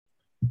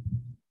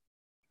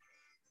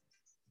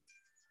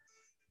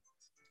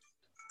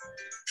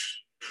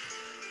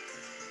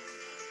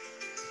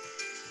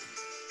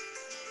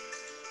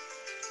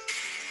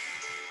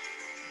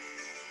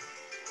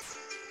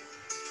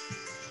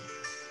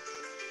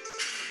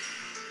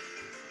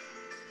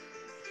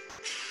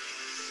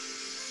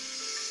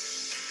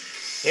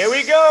Here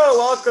we go.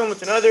 Welcome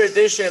to another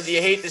edition of the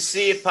You Hate to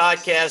See It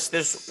podcast.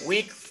 This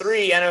week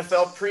 3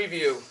 NFL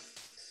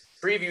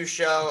preview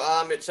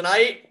show.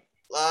 Tonight,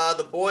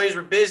 the boys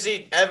were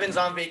busy. Evan's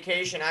on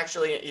vacation.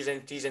 Actually, he's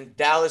in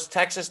Dallas,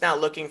 Texas now,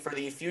 looking for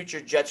the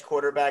future Jets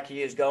quarterback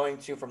he is going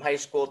to from high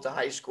school to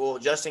high school,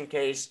 just in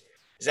case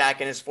Zach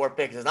and his 4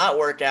 picks does not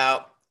work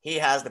out. He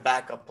has the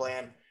backup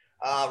plan.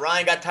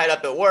 Ryan got tied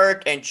up at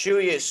work, and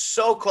Chewy is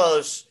so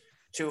close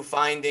to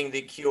finding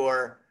the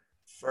cure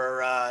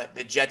for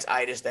the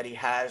Jets-itis that he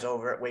has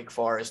over at Wake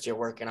Forest. You're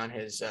working on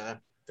his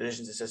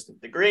physician's assistant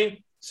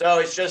degree. So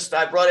it's just,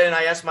 I brought in,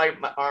 I asked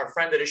our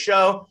friend of the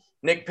show,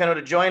 Nick Pino,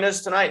 to join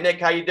us tonight. Nick,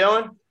 how you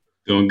doing?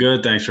 Doing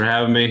good. Thanks for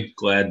having me.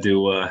 Glad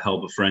to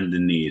help a friend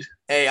in need.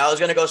 Hey, I was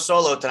going to go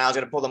solo tonight. I was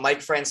going to pull the Mike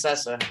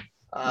Francesa.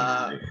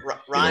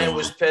 Ryan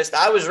was pissed.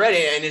 I was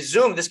ready. And his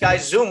Zoom, this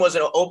guy's Zoom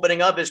wasn't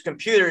opening up. His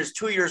computer is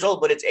 2 years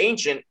old, but it's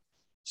ancient.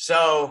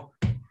 So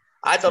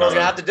I thought I was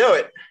going to have to do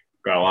it.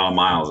 Got a lot of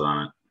miles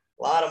on it.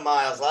 A lot of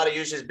miles, a lot of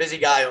uses. Busy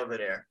guy over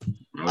there.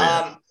 Oh,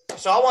 yeah.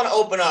 So I want to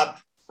open up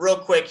real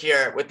quick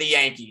here with the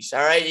Yankees. All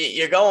right,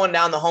 you're going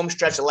down the home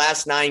stretch, the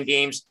last 9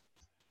 games.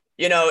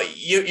 You know,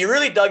 you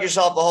really dug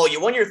yourself a hole.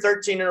 You won your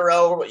 13 in a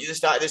row.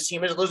 This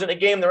team is losing a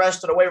game the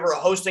rest of the way. We're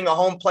hosting a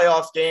home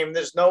playoff game.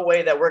 There's no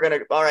way that we're going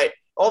to – all right,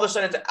 all of a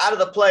sudden it's out of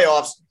the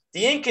playoffs.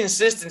 The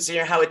inconsistency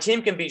and how a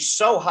team can be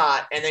so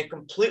hot and then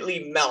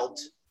completely melt.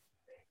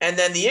 And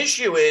then the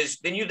issue is,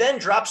 then you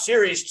drop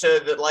series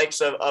to the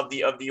likes of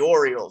the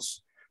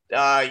Orioles.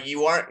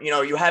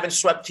 You haven't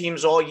swept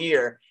teams all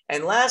year.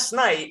 And last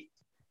night,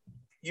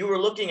 you were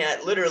looking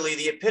at literally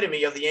the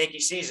epitome of the Yankee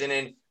season.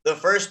 In the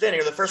first inning,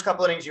 or the first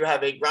couple innings, you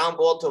have a ground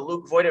ball to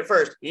Luke Voit at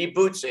first. He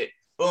boots it.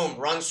 Boom,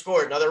 run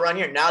scored. Another run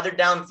here. Now they're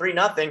down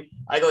 3-0.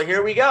 I go,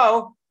 here we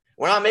go.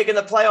 We're not making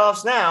the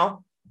playoffs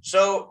now.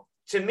 So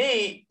to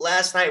me,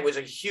 last night was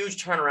a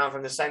huge turnaround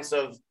from the sense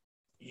of,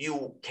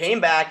 you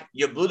came back,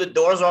 you blew the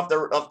doors off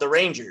the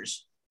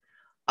Rangers.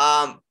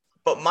 But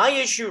my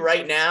issue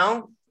right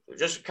now,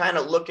 just kind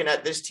of looking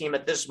at this team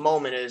at this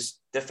moment, is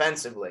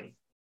defensively.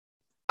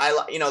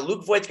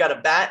 Luke Voigt's got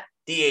a bat,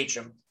 DH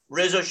him.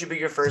 Rizzo should be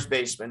your first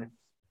baseman.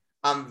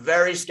 I'm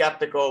very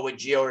skeptical with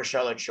Gio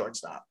Urshela at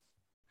shortstop.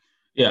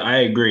 Yeah,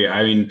 I agree.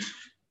 I mean,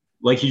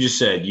 like you just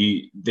said,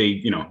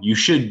 you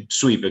should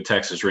sweep a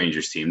Texas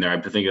Rangers team. They're,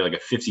 I think, like a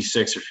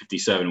 56 or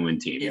 57 win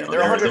team. Yeah, they're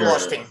a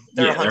 100-loss team.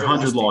 They're a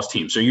 100-loss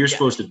team. So you're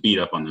supposed to beat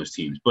up on those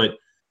teams. But,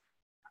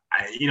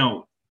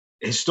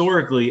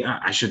 historically,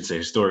 I shouldn't say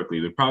historically,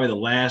 but probably the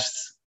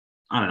last,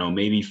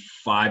 maybe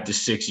 5 to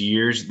 6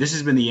 years, this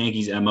has been the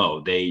Yankees'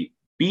 MO. They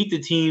beat the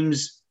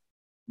teams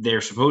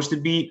they're supposed to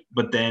beat,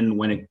 but then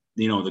when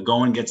the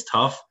going gets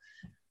tough,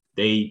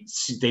 they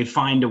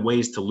find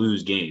ways to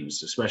lose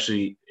games,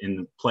 especially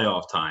in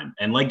playoff time.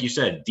 And like you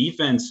said,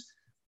 defense,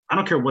 I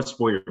don't care what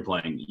sport you're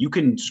playing. You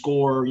can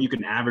score, you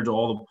can average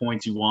all the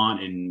points you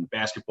want in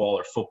basketball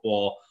or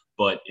football,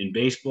 but in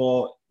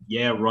baseball,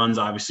 runs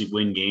obviously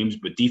win games,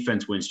 but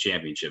defense wins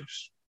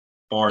championships,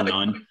 bar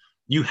none.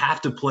 You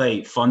have to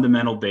play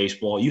fundamental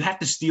baseball. You have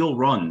to steal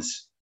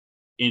runs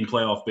in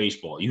playoff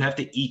baseball. You have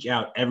to eke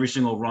out every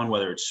single run,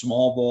 whether it's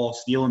small ball,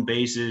 stealing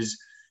bases,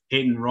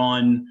 hit and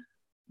run.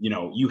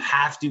 You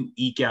have to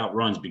eke out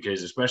runs,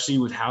 because especially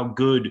with how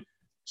good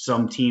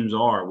some teams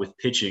are with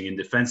pitching and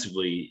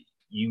defensively,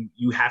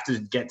 you have to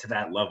get to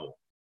that level.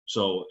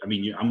 So, I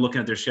mean, I'm looking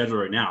at their schedule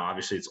right now.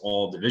 Obviously, it's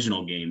all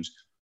divisional games.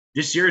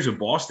 This series with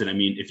Boston, I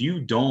mean, if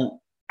you don't,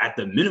 at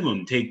the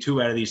minimum, take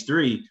 2 out of these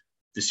 3,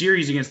 the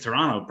series against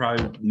Toronto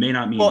probably may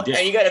not mean and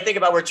you got to think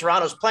about where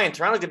Toronto's playing.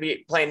 Toronto's going to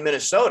be playing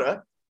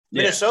Minnesota.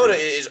 Minnesota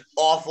is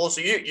awful.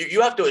 So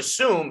you have to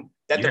assume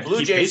that the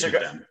Blue Jays they're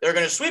going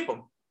to sweep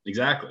them.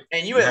 Exactly.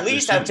 And you at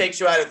least have to take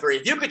 2 out of 3.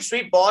 If you could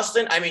sweep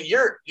Boston, I mean,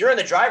 you're in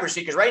the driver's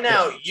seat, because right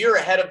now you're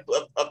ahead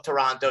of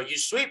Toronto. You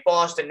sweep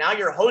Boston, now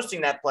you're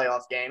hosting that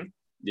playoff game.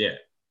 Yeah.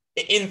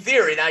 In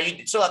theory, now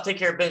you still have to take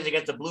care of business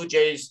against the Blue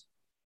Jays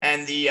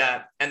and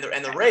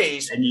the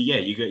Rays. And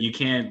you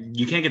can't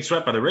get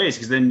swept by the Rays,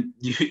 because then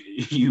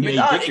you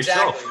may pick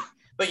yourself.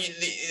 But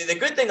the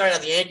good thing right now,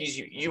 the Yankees,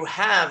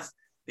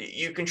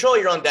 you control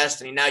your own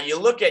destiny. Now you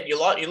look at you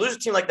lose a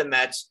team like the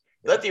Mets.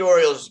 You let the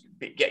Orioles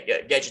get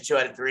you 2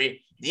 out of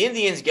 3. The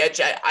Indians get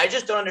you. I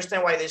just don't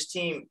understand why this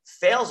team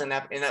fails in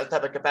that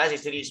type of capacity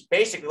to these,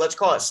 basically, let's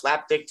call it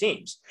slapdick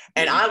teams.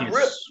 And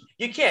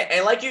you can't.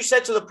 And like you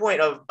said, to the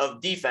point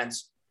of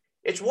defense,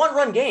 it's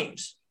 1-run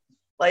games.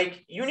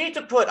 Like, you need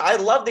to I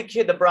love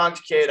the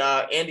Bronx kid,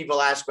 Andy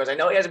Velasquez. I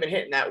know he hasn't been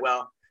hitting that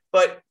well,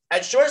 but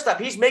at shortstop,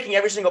 he's making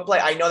every single play.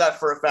 I know that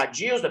for a fact.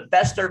 Gio's the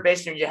best third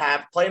baseman you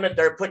have. Play him at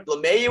third. Put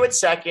LeMahieu at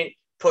second.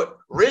 Put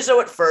Rizzo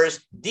at first.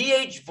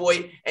 DH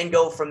Voit, and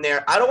go from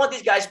there. I don't want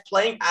these guys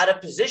playing out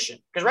of position,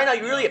 because right now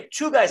you really have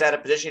 2 guys out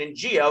of position in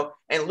Gio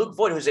and Luke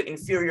Voit, who's an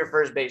inferior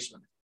first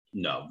baseman.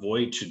 No,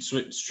 Voit should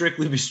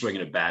strictly be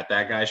swinging a bat.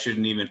 That guy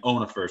shouldn't even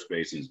own a first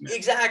baseman's mitt.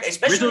 Exactly.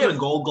 Especially Rizzo's a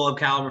Gold Glove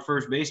caliber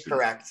first baseman.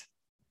 Correct.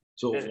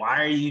 So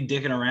why are you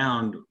dicking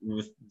around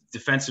with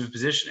defensive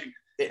positioning?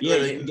 Yeah,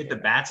 you can get the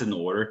bats in the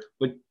order,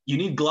 but you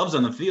need gloves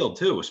on the field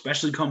too,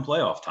 especially come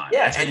playoff time.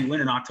 Yeah, that's how you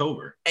win in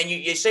October. And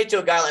you say to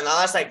a guy like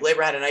last night,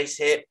 Glaber had a nice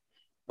hit,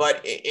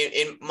 but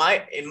in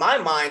my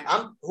mind,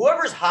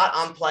 whoever's hot,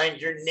 I'm playing.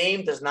 Your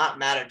name does not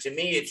matter to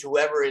me. It's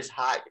whoever is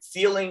hot.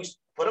 Feelings,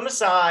 put them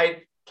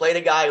aside. Play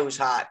the guy who's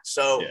hot.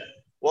 So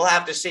we'll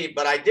have to see.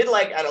 But I did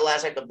like at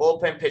last night the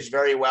bullpen pitched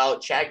very well.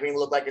 Chad Green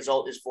looked like his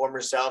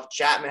former self.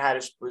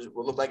 Chapman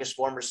looked like his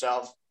former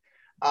self.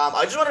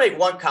 I just want to make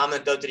one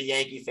comment though to the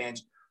Yankee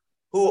fans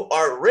who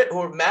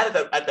are mad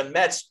at the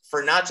Mets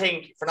for not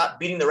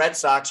beating the Red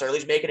Sox or at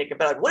least making it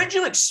competitive. What did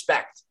you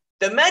expect?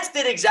 The Mets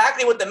did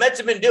exactly what the Mets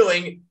have been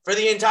doing for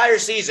the entire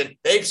season.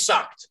 They've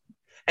sucked.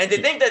 And to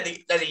think that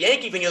the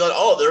Yankee fan, you're like,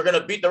 oh, they're going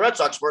to beat the Red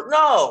Sox for it.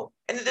 No.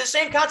 And the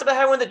same concept I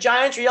had when the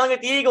Giants were yelling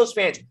at the Eagles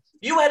fans.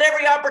 You had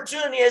every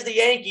opportunity as the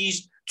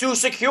Yankees to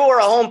secure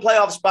a home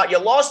playoff spot. You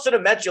lost to the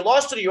Mets. You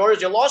lost to the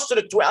Orioles. You lost to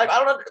to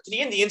the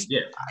Indians.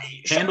 Yeah.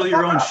 Handle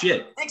your own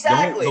shit.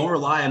 Exactly. Don't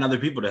rely on other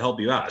people to help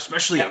you out,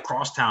 especially a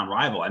crosstown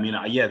rival. I mean,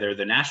 they're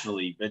the National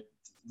League, but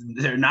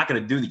they're not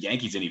going to do the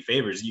Yankees any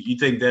favors. You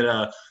think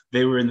that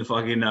they were in the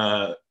fucking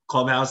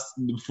clubhouse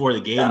before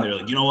the game? Yeah. They're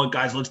like, you know what,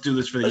 guys, let's do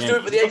this for the Yankees.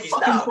 Let's do it for the Yankees.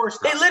 Of course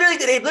not.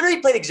 They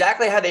literally played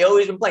exactly how they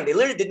always been playing. They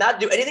literally did not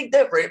do anything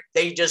different.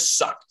 They just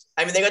sucked.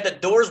 I mean, they got the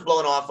doors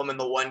blown off them in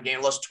the one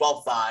game, lost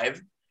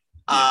 12-5.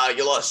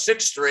 You lost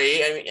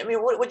 6-3. I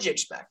mean, what would you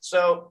expect?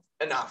 So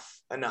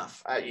enough.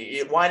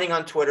 You're whining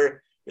on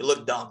Twitter. You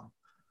look dumb.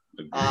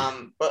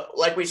 But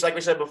like we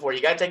said before,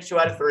 you got to take 2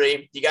 out of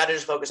 3. You got to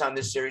just focus on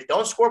this series.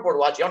 Don't scoreboard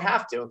watch. You don't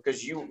have to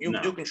because you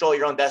do control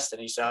your own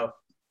destiny. So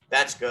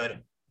that's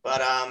good.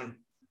 But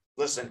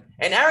listen,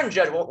 and Aaron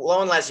Judge,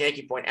 one last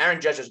Yankee point. Aaron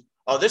Judge says,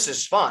 "Oh, this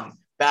is fun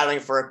battling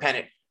for a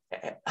pennant."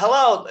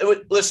 Hello,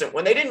 listen.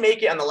 When they didn't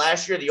make it on the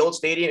last year, the old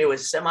stadium, it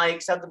was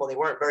semi-acceptable. They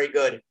weren't very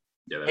good.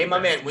 Yeah, hey, my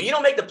man, when you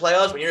don't make the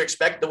playoffs, when you're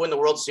expected to win the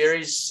World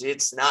Series,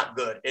 it's not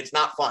good. It's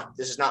not fun.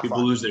 This is not fun.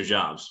 People lose their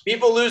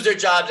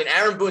jobs. And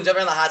Aaron Boone's ever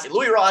in the hot seat.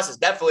 Louis Ross is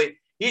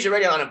he's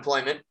already on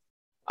unemployment.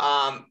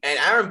 And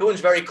Aaron Boone's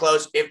very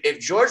close. If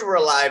George were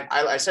alive,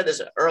 I said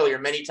this earlier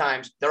many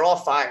times, they're all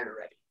fired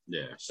already.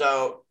 Yeah.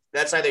 So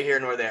that's neither here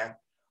nor there.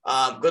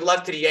 Good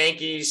luck to the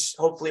Yankees.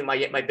 Hopefully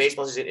my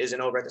baseball season isn't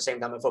over at the same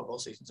time my football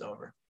season's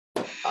over.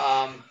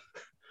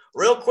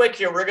 Real quick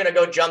here, we're going to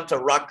go jump to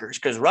Rutgers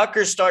because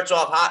Rutgers starts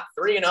off hot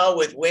 3-0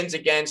 with wins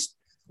against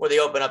where they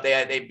open up.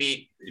 They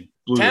beat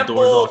blew Temple,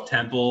 the doors off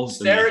Temple,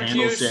 Syracuse. Then they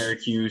handled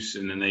Syracuse,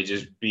 and then they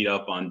just beat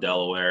up on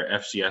Delaware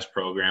FCS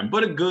program,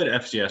 but a good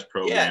FCS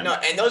program. Yeah, no,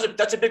 and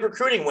that's a big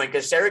recruiting win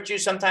because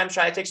Syracuse sometimes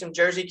try to take some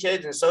Jersey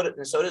kids, and so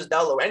does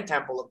Delaware and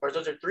Temple. Of course,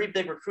 those are 3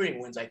 big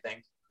recruiting wins, I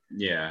think.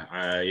 Yeah,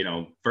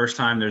 first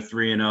time they're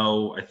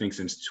 3-0, I think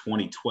since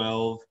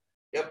 2012.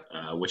 Yep.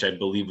 Which I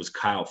believe was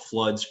Kyle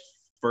Flood's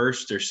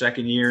first or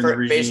second year in the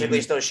regime. Basically,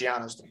 still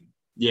Schiano's team.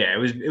 Yeah,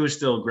 it was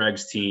still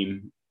Greg's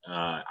team.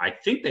 I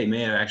think they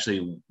may have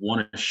actually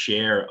won a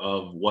share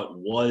of what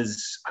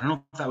was, I don't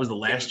know if that was the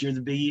last year of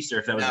the Big East or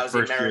if that was the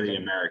first year of the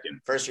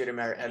American. First year of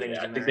the American.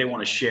 I think they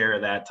won a share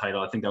of that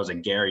title. I think that was a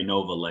Gary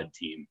Nova-led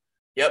team.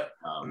 Yep,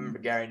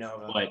 Gary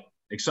Nova. But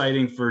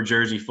exciting for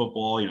Jersey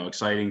football,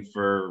 exciting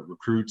for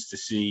recruits to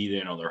see,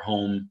 their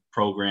home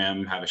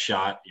program have a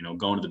shot,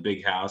 going to the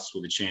big house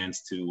with a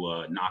chance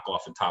to knock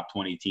off a top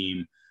 20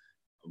 team.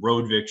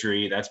 Road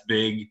victory, that's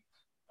big.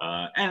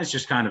 And it's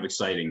just kind of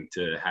exciting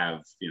to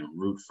have,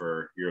 root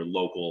for your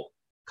local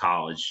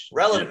college.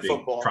 Relevant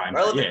football.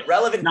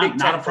 Relevant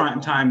not a prime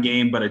time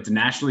game, but it's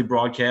nationally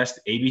broadcast.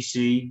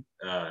 ABC,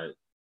 3:30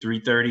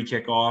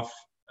 kickoff.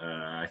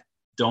 I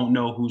don't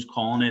know who's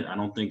calling it. I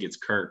don't think it's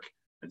Kirk.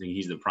 I think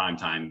he's the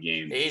primetime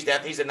game.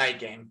 He's a night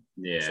game.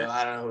 Yeah. So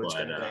I don't know who it's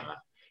going to be.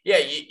 Yeah,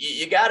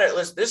 you got to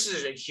listen. This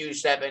is a huge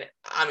step. And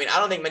I mean, I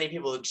don't think many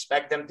people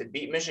expect them to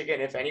beat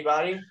Michigan, if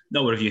anybody.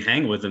 No, but if you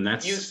hang with them,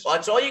 that's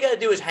all you got to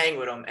do is hang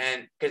with them.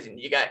 And because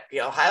you got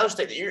Ohio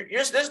State,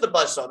 this is the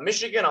buzzsaw.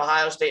 Michigan,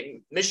 Ohio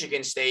State,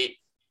 Michigan State.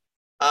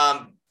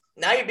 Now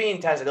you're being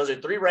tested. Those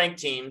are 3 ranked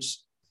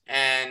teams.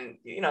 And,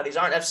 these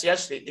aren't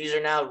FCS. These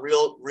are now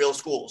real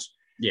schools.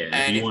 Yeah,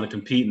 and if you want to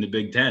compete in the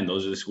Big Ten,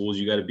 those are the schools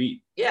you got to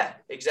beat. Yeah,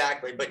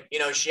 exactly. But,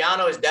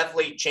 Schiano is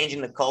definitely changing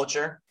the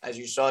culture. As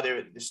you saw,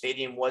 the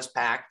stadium was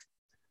packed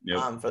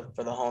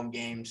for the home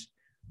games.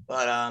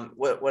 But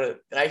what did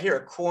I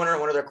hear? One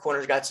of their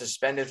corners got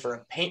suspended for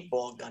a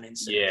paintball gun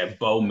incident. Yeah,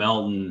 Bo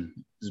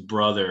Melton's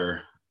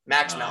brother.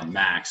 Max Melton.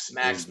 Max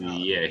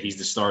Melton. He's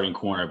the starting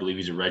corner. I believe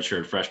he's a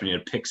redshirt freshman. He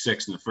had a pick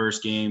 6 in the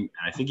first game. And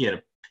I think he had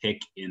a pick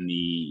in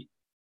the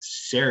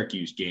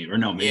Syracuse game. Or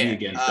no, maybe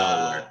against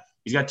Delaware.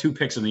 He's got 2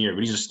 picks in the year,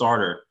 but he's a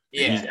starter.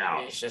 Yeah, he's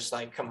out. It's just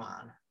like, come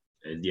on.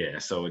 Yeah,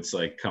 so it's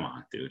like, come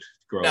on, dude.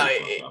 Grow up.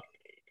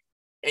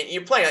 And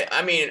you're playing.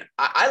 I mean,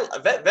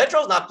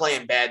 Vetro's not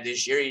playing bad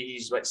this year.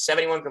 He's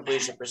 71%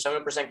 completion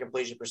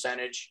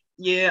percentage.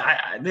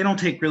 Yeah, they don't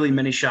take really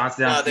many shots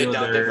down. No, they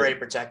don't. They're very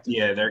protected.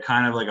 Yeah, they're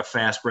kind of like a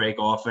fast break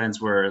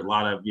offense where a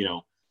lot of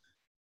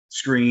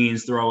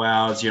screens,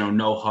 throwouts,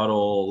 no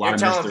huddle, a lot of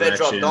misdirection. You're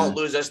telling Vetro, don't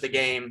lose us the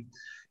game.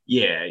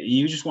 Yeah,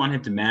 you just want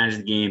him to manage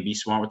the game, be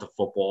smart with the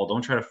football.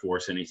 Don't try to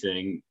force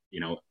anything.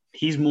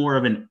 He's more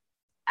of an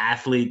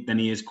athlete than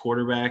he is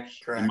quarterback,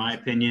 Correct. in my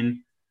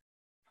opinion.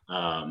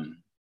 Like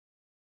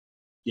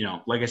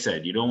I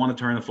said, you don't want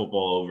to turn the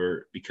football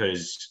over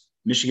because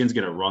Michigan's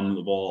going to run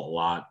the ball a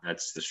lot.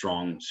 That's the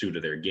strong suit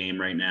of their game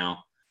right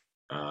now.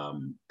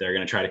 They're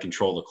going to try to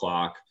control the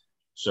clock.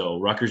 So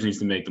Rutgers needs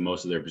to make the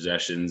most of their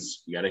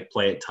possessions. You got to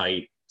play it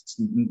tight.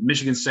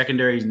 Michigan's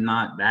secondary is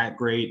not that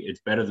great.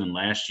 It's better than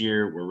last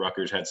year where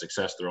Rutgers had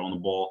success throwing the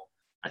ball.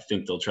 I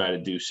think they'll try to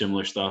do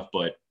similar stuff,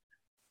 but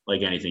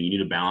like anything, you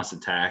need a balanced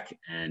attack,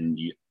 and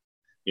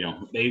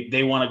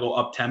they want to go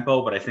up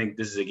tempo, but I think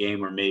this is a game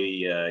where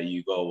maybe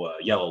you go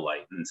yellow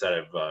light instead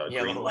of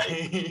green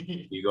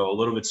light. You go a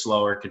little bit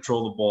slower,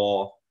 control the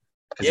ball,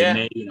 because it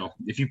may,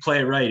 if you play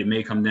it right, it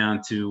may come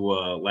down to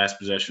last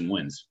possession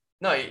wins.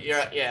 No,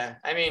 yeah.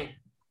 I mean,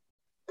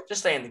 just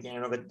stay in the game.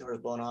 Don't get the doors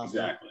blown off.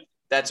 Exactly.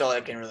 That's all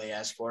I can really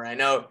ask for. I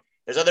know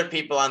there's other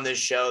people on this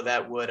show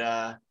that would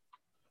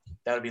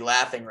be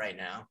laughing right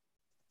now.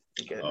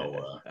 Because,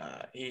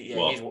 he's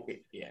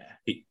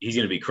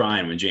going to be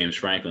crying when James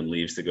Franklin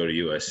leaves to go to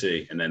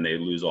USC, and then they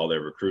lose all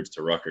their recruits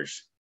to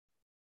Rutgers.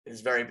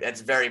 It's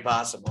very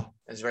possible.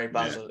 It's very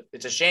possible. Yeah.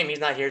 It's a shame he's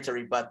not here to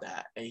rebut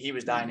that. He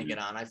was dying to get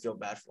on. I feel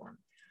bad for him.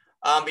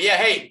 But yeah,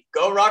 hey,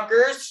 go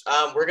Rutgers.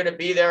 We're going to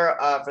be there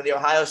for the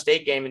Ohio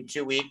State game in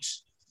 2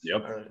 weeks.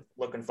 Yep. We're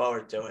looking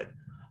forward to it.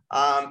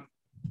 All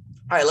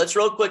right, let's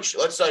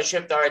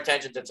shift our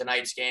attention to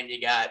tonight's game. You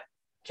got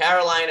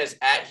Carolina's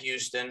at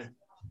Houston.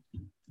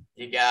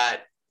 You got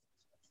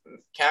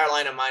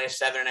Carolina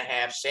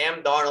 -7.5.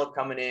 Sam Darnold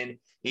coming in.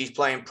 He's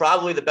playing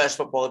probably the best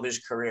football of his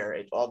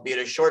career, albeit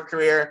a short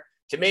career.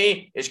 To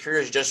me, his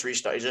career is just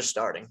He's just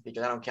starting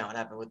because I don't count what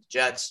happened with the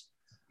Jets.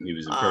 He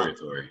was in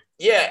purgatory.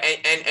 Yeah,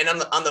 and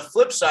on the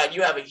flip side,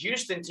 you have a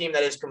Houston team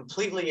that is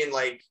completely in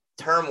like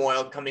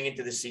turmoil coming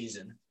into the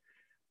season.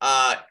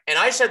 And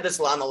I said this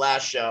on the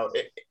last show.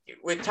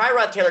 With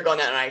Tyrod Taylor going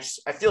down, and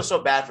I feel so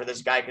bad for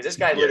this guy because this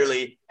guy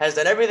literally has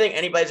done everything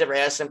anybody's ever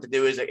asked him to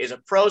do. Is a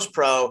pro's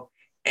pro,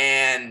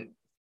 and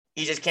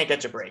he just can't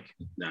catch a break.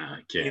 Nah, I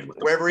can't.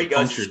 Wherever he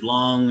goes, punctured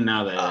lung.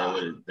 Now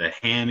the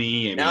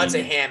hammy. It's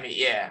a hammy.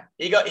 Yeah,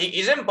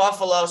 he's in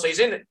Buffalo, so he's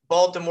in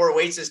Baltimore.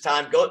 Wastes his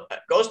time.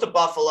 Goes to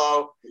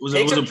Buffalo. Was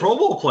a Pro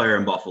Bowl player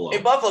in Buffalo.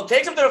 In Buffalo,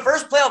 takes him to the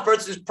first playoff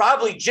versus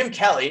probably Jim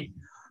Kelly.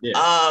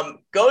 Yeah.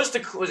 Goes to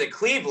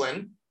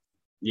Cleveland.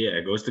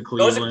 Yeah, goes to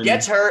Cleveland.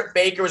 Gets hurt.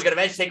 Baker was going to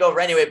eventually take over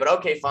anyway, but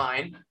okay,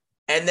 fine.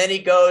 And then he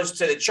goes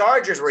to the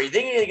Chargers where he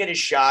thinks he's going to get his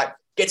shot,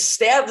 gets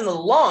stabbed in the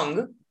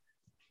lung,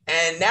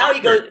 and now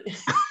he goes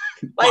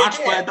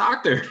watched by a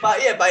doctor. By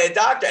a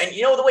doctor. And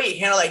you know the way he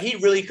handled he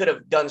really could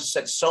have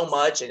said so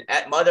much and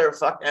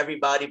motherfucked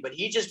everybody, but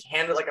he just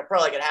handled it like a pro,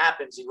 like it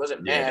happens. He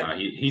wasn't mad. No,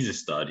 he's a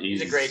stud.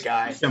 He's a great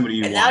guy.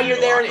 Somebody and now you're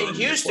there in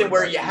Houston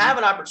where you have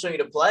an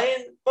opportunity to play,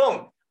 and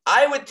boom.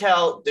 I would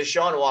tell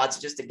Deshaun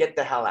Watson just to get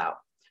the hell out.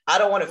 I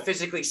don't want to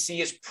physically see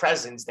his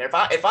presence there.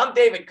 If I'm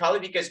David Culley,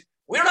 because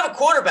we don't have a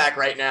quarterback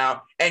right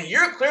now, and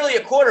you're clearly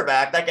a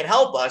quarterback that can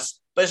help us,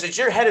 but since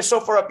your head is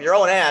so far up your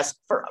own ass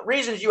for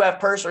reasons you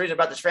have personal reasons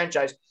about this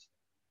franchise,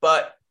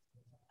 but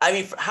I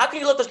mean, how can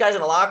you let those guys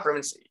in the locker room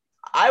and see?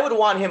 I would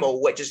want him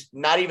away, just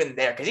not even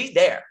there, because he's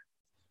there.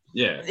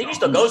 Yeah, I think he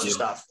still goes to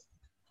stuff.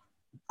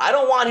 I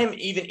don't want him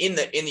even in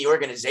the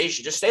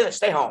organization. Just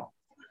stay home.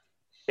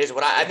 Is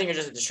what I think you're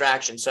just a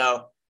distraction.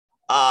 So.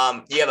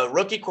 You have a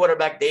rookie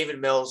quarterback, Davis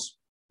Mills.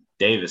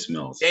 Gee,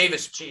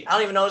 I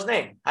don't even know his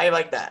name. How you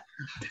like that?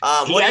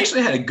 He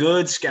actually had a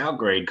good scout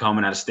grade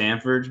coming out of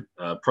Stanford,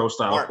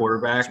 pro-style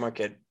quarterback. Smart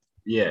kid.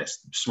 Yes,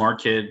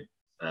 smart kid.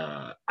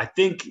 I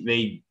think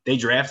they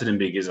drafted him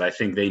because I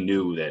think they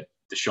knew that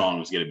Deshaun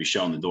was going to be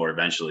shown the door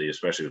eventually,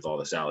 especially with all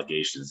this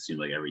allegations. It seems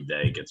like every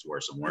day it gets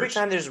worse and worse. Every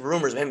time there's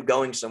rumors of him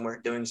going somewhere,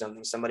 doing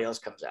something, somebody else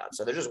comes out.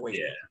 So they're just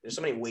waiting. Yeah. There's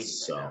somebody waiting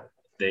right now.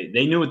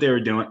 They knew what they were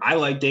doing. I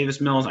like Davis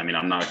Mills. I mean,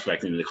 I'm not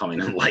expecting him to come in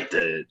and light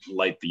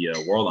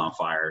the world on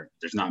fire.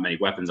 There's not many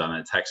weapons on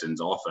the Texans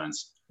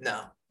offense.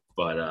 No.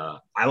 But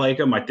I like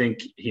him. I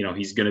think,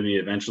 he's going to be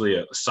eventually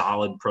a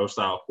solid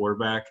pro-style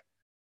quarterback.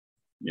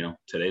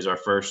 Today's our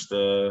first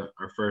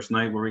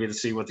night where we get to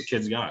see what the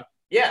kids got.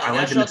 Yeah, on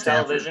national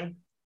television.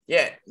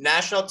 Yeah,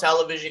 national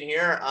television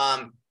here.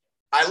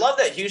 I love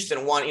that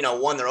Houston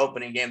won their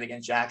opening game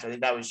against Jackson. I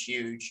think that was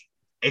huge.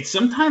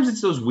 Sometimes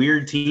it's those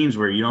weird teams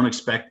where you don't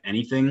expect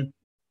anything.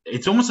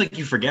 It's almost like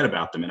you forget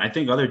about them, and I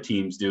think other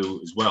teams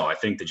do as well. I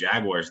think the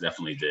Jaguars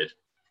definitely did.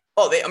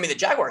 Oh, the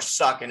Jaguars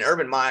suck, and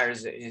Urban Meyer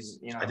is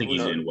I think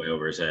he's in way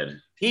over his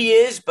head. He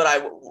is,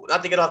 but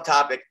not to get off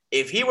topic.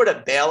 If he were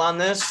to bail on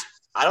this,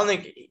 I don't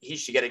think he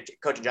should get a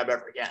coaching job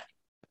ever again.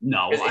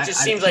 No, it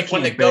just seems like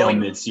when the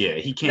going,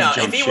 he can't.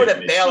 No, if he were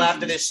to bail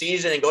after this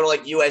season and go to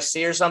like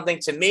USC or something,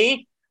 to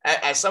me,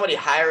 as somebody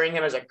hiring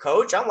him as a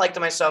coach, I'm like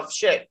to myself,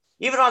 shit.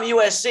 Even on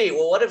USC,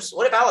 well, what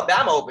if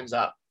Alabama opens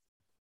up?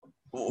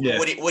 Yeah.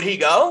 Would he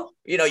go?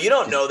 You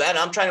don't know that.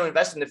 I'm trying to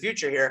invest in the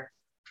future here.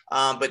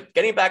 But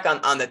getting back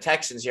on the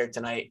Texans here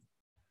tonight,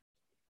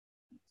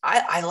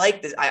 I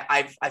like this.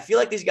 I feel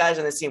like these guys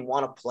on this team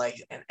want to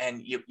play,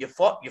 and you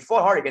fought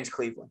hard against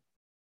Cleveland.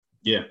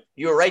 Yeah.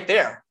 You were right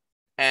there.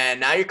 And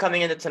now you're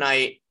coming into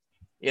tonight.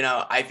 You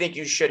know, I think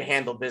you should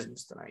handle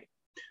business tonight.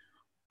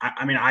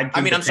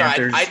 I'm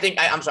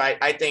sorry.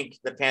 I think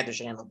the Panthers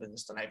should handle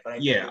business tonight, but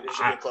it should be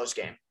a close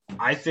game.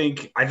 I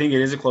think it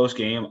is a close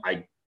game.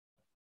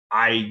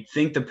 I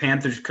think the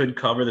Panthers could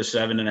cover the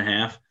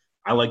 7.5.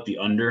 I like the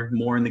under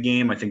more in the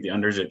game. I think the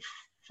under's at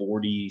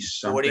 40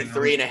 something.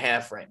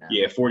 43.5 right now.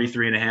 Yeah,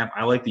 43.5.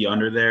 I like the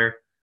under there.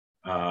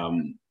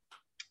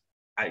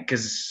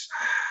 Because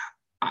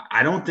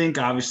I don't think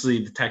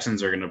obviously the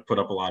Texans are going to put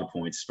up a lot of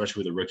points,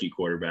 especially with a rookie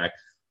quarterback.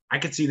 I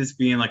could see this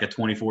being like a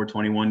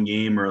 24-21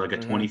 game or like a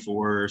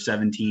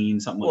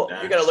 24-17, something like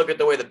that. You got to look at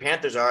the way the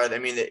Panthers are. I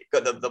mean,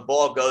 the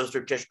ball goes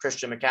through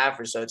Christian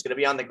McCaffrey, so it's going to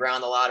be on the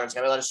ground a lot, or it's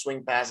going to be a lot of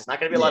swing passes. It's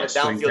not going to be a lot of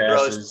downfield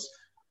throws.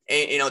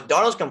 And, you know,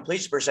 Darnold's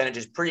completion percentage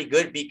is pretty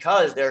good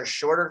because they're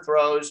shorter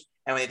throws,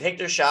 and when they take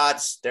their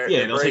shots,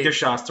 they'll take their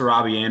shots to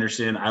Robbie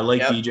Anderson. I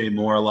like DJ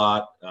Moore a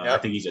lot. I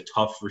think he's a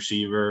tough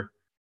receiver.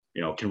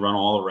 You know, can run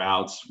all the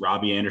routes.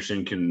 Robbie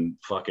Anderson can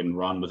fucking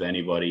run with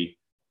anybody.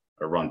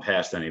 Or run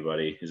past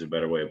anybody is a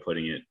better way of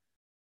putting it.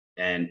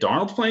 And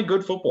Darnold's playing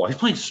good football. He's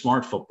playing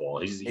smart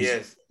football. He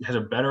has a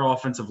better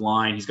offensive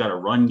line. He's got a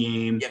run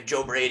game. You have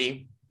Joe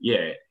Brady.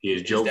 Yeah, he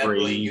is Joe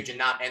Brady.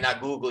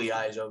 Not googly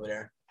eyes over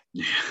there.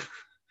 Yeah.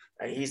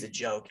 He's a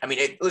joke. I mean,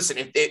 listen,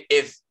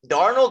 if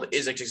Darnold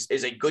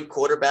is a good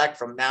quarterback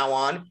from now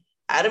on,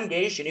 Adam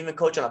Gase should even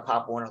coach on a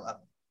Pop Warner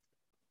level.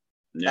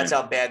 Yeah. That's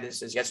how bad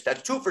this is. Yes,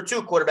 that's 2 for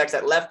 2 quarterbacks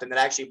that left and that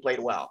actually played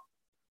well.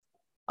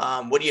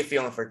 What are you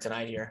feeling for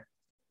tonight here?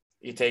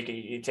 You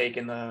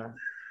taking the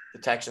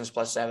Texans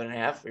plus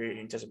 7.5, or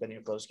you anticipating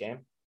a close game?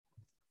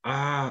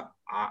 I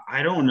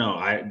don't know.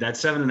 That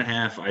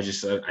 7.5.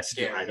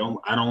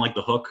 I don't like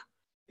the hook.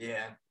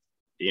 Yeah.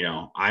 You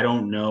know, I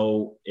don't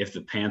know if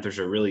the Panthers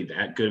are really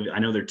that good. I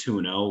know they're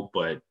 2-0,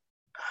 but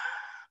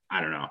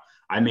I don't know.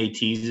 I may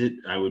tease it.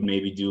 I would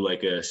maybe do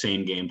like a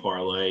same game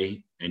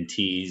parlay and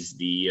tease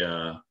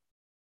the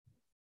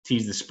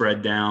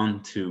spread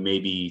down to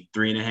maybe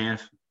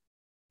 3.5.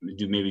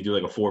 Do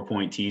like a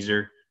 4-point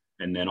teaser.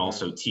 And then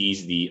also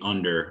tease the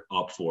under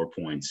up 4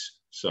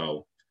 points.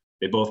 So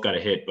they both got a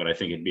hit, but I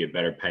think it'd be a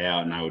better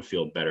payout, and I would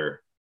feel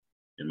better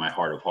in my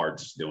heart of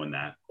hearts doing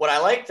that. What I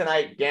like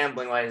tonight,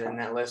 gambling-wise, and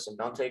that listen,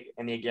 don't take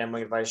any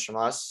gambling advice from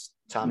us.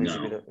 Tommy,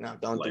 don't do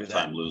that.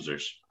 Lifetime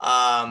losers.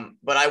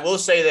 But I will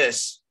say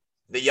this: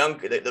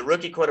 the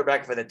rookie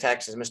quarterback for the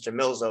Texans, Mr.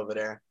 Mills over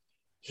there,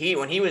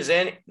 when he was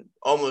in,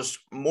 almost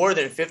more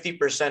than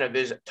 50% of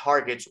his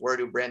targets were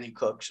to Brandon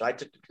Cooks. So I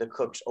took the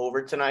Cooks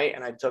over tonight,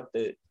 and I took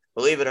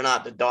believe it or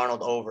not, the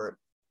Darnold over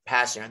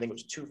passing. I think it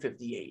was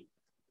 258.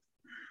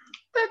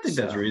 I think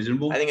that's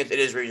reasonable. I think it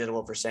is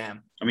reasonable for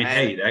Sam. I mean,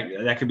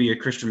 that could be a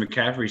Christian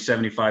McCaffrey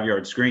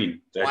 75-yard screen.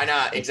 Why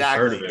not?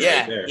 Exactly.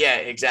 Yeah,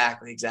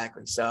 exactly.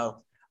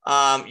 So,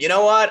 you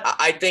know what?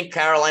 I think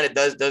Carolina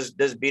does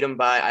beat them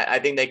by. I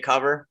think they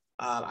cover.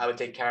 I would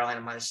take Carolina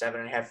minus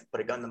 7.5.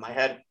 Put a gun to my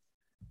head.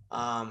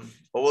 But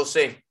we'll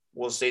see.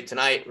 We'll see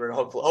tonight. We're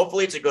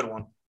hopefully it's a good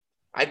one.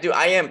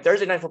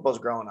 Thursday night football is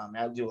growing on me.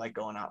 I do like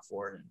going out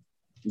for it.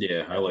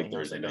 Yeah, I like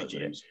Thursday night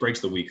games. Breaks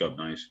the week up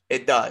nice.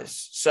 It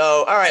does.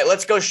 So, all right,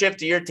 let's go shift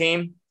to your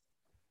team.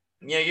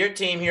 You know, your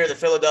team here, the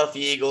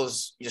Philadelphia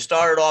Eagles, you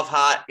started off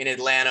hot in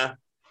Atlanta.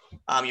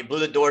 You blew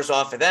the doors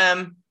off of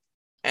them,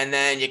 and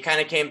then you kind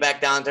of came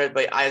back down to it.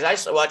 But as I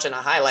was watching the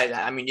highlights,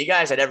 I mean, you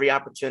guys had every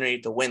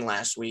opportunity to win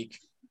last week.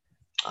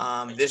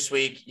 This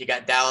week, you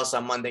got Dallas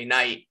on Monday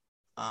night.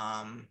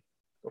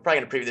 We're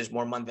probably going to preview this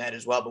more Monday night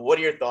as well. But what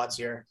are your thoughts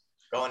here?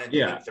 Going into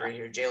week 3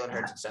 here, Jalen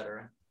Hurts, et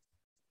cetera.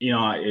 You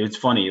know, it's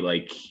funny,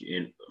 like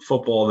in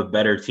football, the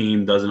better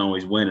team doesn't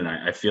always win. And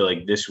I feel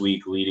like this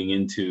week leading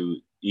into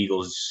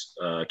Eagles,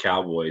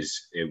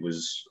 Cowboys, it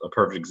was a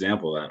perfect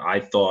example of that. I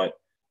thought,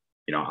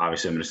 you know,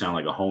 obviously I'm going to sound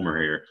like a homer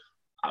here.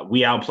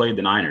 We outplayed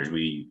the Niners.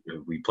 We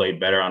played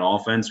better on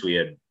offense.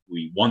 We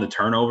won the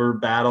turnover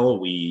battle.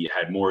 We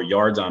had more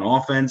yards on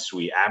offense.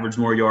 We averaged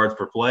more yards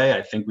per play.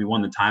 I think we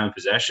won the time of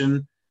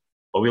possession,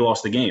 but we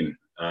lost the game.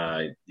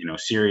 You know,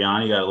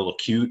 Sirianni got a little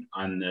cute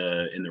in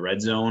the red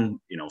zone,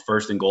 you know,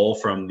 1st and goal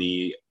from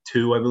the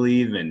 2, I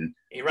believe. And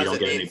he runs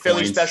the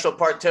Philly special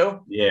part 2.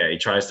 Yeah. He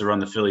tries to run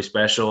the Philly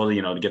special,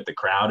 you know, to get the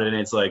crowd in.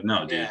 It's like,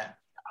 no, dude,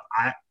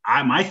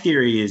 my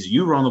theory is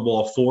you run the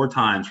ball 4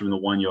 times from the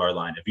 1-yard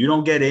line. If you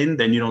don't get in,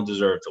 then you don't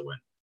deserve to win.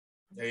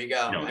 There you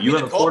go. You know,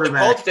 have a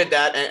quarterback. The Colts did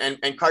that,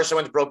 and Carson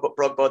Wentz broke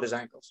both his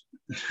ankles.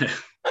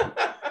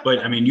 But,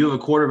 I mean, you have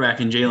a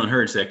quarterback in Jalen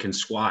Hurts that can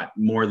squat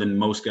more than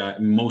most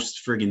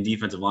friggin'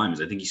 defensive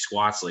linemen. I think he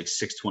squats like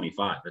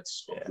 625.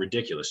 That's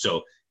ridiculous.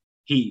 So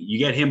you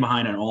get him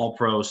behind an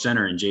all-pro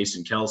center in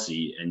Jason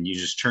Kelce, and you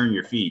just turn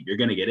your feet. You're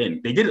going to get in.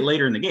 They did it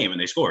later in the game,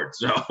 and they scored.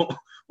 So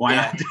why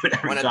not do it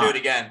every time? Why not do it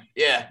again?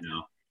 Yeah.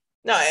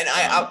 No,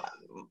 and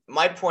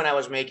my point I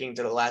was making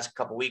to the last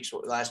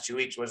 2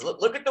 weeks was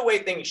look at the way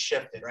things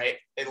shifted, right?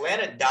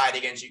 Atlanta died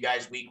against you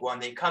guys week 1.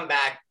 They come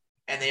back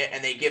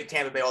and they give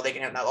Tampa Bay all they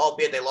can have. Now,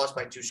 albeit they lost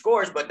by 2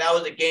 scores, but that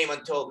was a game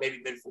until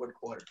maybe mid-fourth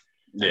quarter.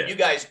 Yeah. You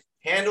guys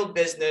handled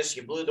business.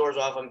 You blew the doors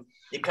off them.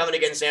 You come in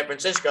against San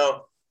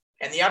Francisco,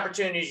 and the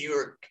opportunities you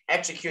were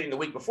executing the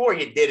week before,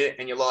 you did it,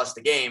 and you lost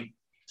the game.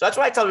 So that's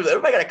why I tell people,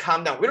 everybody got to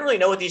calm down. We don't really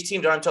know what these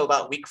teams are until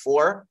about week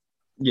 4.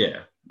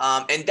 Yeah.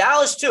 And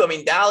Dallas, too. I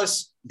mean,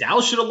 Dallas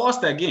should have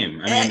lost that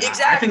game. I mean,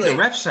 exactly. I think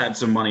the refs had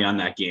some money on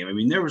that game. I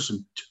mean, there were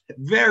some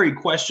very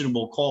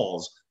questionable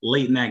calls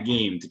late in that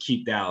game to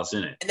keep Dallas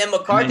in it. And then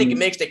McCarthy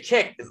makes the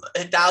kick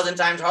 1,000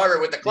 times harder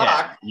with the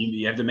clock. Yeah,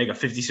 you have to make a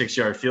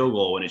 56-yard field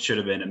goal when it should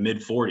have been a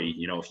mid-40,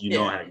 if you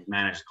know how to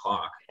manage the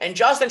clock. And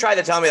Justin tried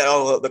to tell me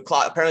that, the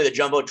clock, apparently the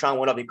Jumbotron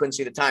went up. He couldn't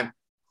see the time.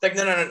 It's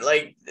like, no.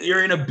 Like,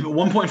 you're in a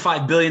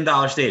 $1.5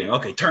 billion stadium.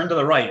 Okay, turn to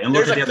the right and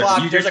look at the other.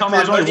 Clock, there's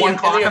only one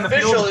clock on the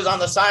field. The official is on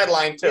the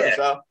sideline, too. Yeah.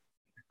 So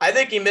I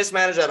think he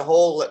mismanaged that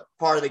whole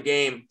part of the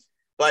game.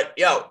 But,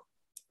 you got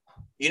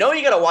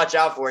to watch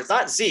out for. It's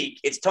not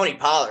Zeke. It's Tony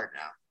Pollard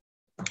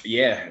now.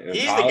 Yeah.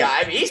 He's the guy.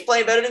 I mean, he's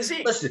playing better than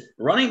Zeke. Listen,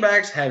 running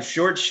backs have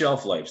short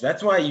shelf lives.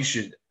 That's why you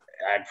should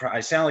 –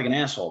 I sound like an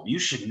asshole. You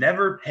should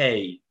never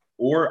pay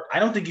or I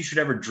don't think you should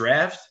ever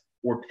draft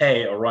or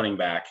pay a running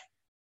back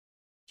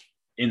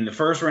in the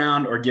first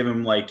round or give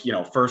him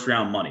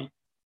first-round money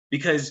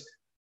because –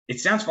 it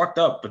sounds fucked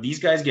up, but these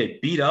guys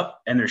get beat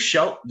up and their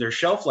shelf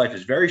life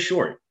is very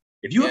short.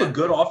 If you have a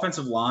good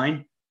offensive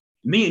line,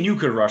 me and you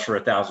could rush for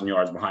 1,000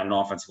 yards behind an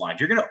offensive line.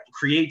 If you're going to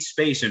create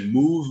space and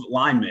move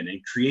linemen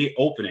and create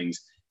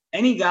openings,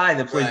 any guy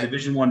that plays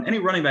Division I, any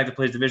running back that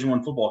plays Division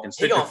I football can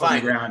stick their foot on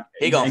the ground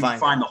and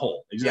find the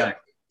hole.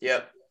 Exactly.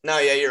 Yep. No,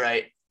 yeah, you're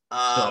right.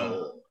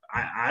 So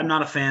I'm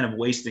not a fan of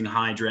wasting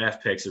high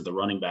draft picks at the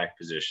running back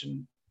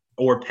position.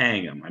 Or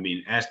paying him. I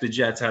mean, ask the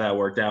Jets how that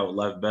worked out with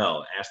Lev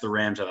Bell. Ask the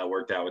Rams how that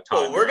worked out with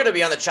Todd. Oh, we're going to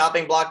be on the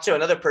chopping block too.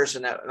 Another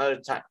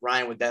time,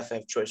 Ryan would definitely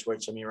have choice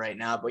words to me right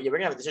now. But yeah, we're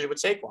going to have a decision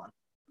with Saquon.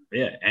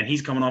 Yeah, and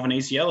he's coming off an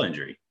ACL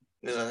injury.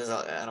 I don't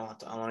even want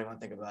to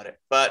think about it.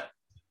 But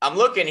I'm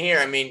looking here.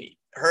 I mean,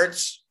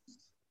 Hurts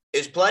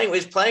is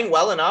playing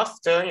well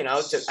enough to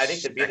I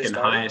think to be the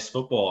second highest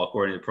football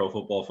according to Pro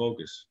Football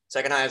Focus.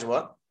 Second highest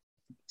what?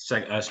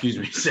 Second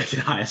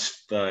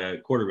highest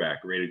quarterback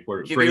rated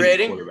quarterback. QB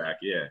rating? Quarterback,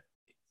 yeah.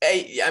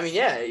 Hey, I mean,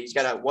 yeah, he's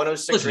got a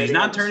 106. Listen, he's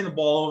not turning the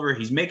ball over.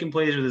 He's making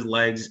plays with his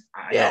legs.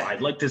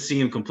 I'd like to see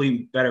him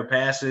complete better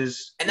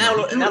passes. And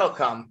that'll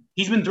come.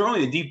 He's been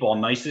throwing the deep ball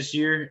nice this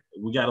year.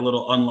 We got a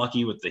little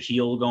unlucky with the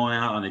heel going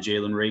out on the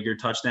Jalen Reagor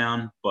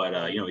touchdown,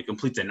 but he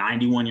completes a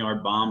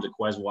 91-yard bomb to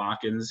Quez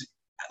Watkins.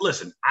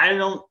 Listen, I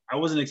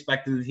wasn't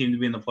expecting the team to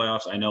be in the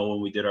playoffs. I know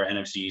when we did our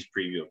NFC East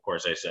preview, of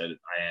course, I said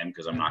I am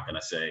because I'm not going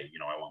to say,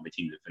 I want my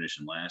team to finish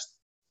in last.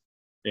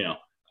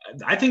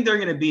 I think they're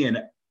going to be in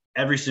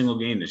every single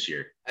game this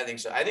year. I think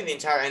so. I think the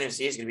entire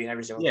NFC is going to be in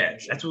every single game. Yeah,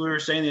 that's what we were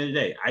saying the other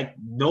day.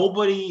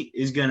 Nobody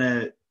is going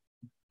to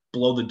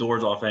blow the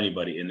doors off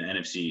anybody in the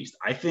NFC East.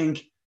 I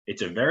think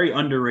it's a very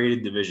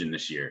underrated division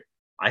this year.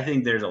 I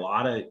think there's a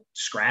lot of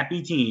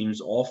scrappy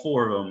teams. All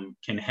 4 of them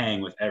can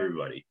hang with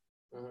everybody.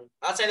 Mm-hmm. I'm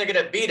not saying they're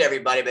going to beat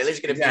everybody, but at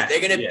least they're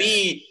going to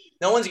be.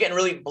 No one's getting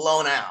really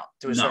blown out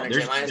to a certain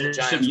extent.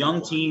 There's some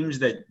young teams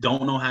that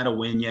don't know how to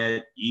win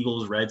yet.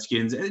 Eagles,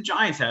 Redskins, and the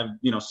Giants have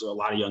a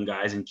lot of young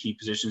guys in key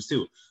positions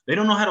too. They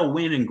don't know how to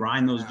win and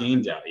grind those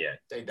games out yet.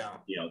 They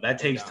don't. That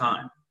takes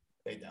time.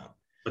 They don't.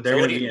 But they're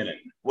going to be in it.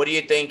 What do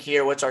you think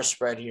here? What's our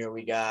spread here?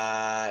 We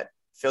got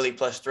Philly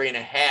plus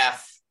 3.5.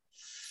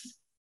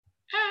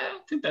 I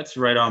think that's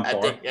right on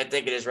par. I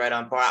think it is right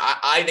on par.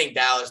 I think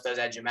Dallas does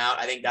edge them out.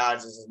 I think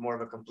Dallas is more of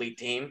a complete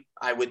team.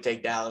 I would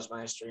take Dallas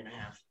minus 3.5.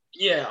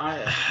 Yeah,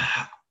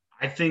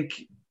 I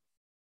think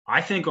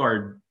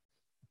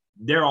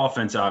their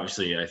offense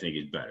obviously I think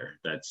is better.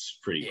 That's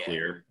pretty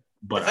clear.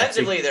 But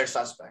defensively, they're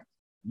suspect.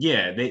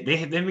 Yeah, they've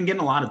been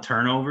getting a lot of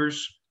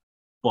turnovers,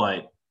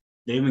 but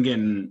they've been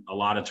getting a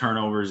lot of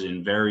turnovers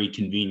in very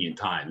convenient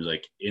times,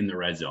 like in the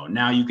red zone.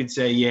 Now you could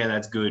say, yeah,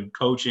 that's good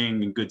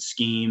coaching and good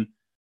scheme.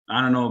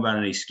 I don't know about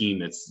any scheme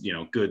that's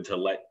good to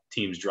let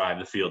teams drive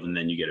the field and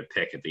then you get a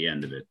pick at the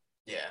end of it.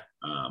 Yeah.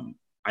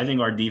 I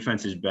think our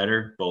defense is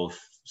better, both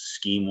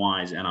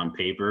scheme-wise and on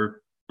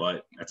paper,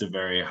 but that's a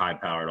very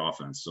high-powered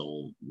offense,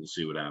 so we'll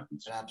see what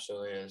happens. It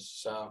absolutely is.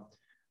 So, all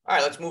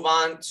right, let's move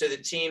on to the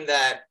team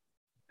that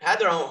had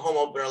their own home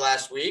opener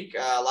last week.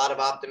 A lot of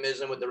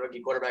optimism with the rookie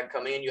quarterback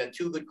coming in. You had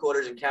 2 good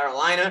quarters in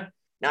Carolina.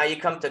 Now you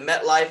come to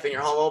MetLife in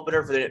your home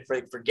opener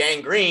for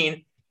Gang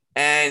Green,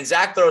 and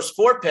Zach throws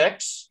 4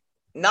 picks.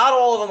 Not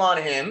all of them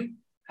on him.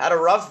 Had a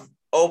rough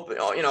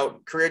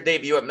career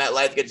debut at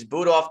MetLife. Gets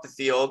booed off the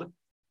field.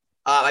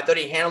 I thought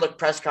he handled a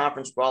press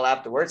conference well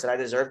afterwards, and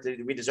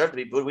we deserved to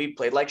be booed. We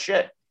played like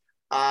shit.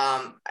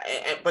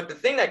 But the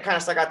thing that kind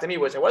of stuck out to me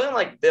was it wasn't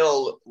like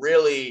Bill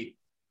really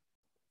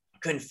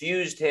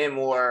confused him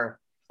or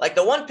like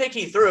the one pick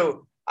he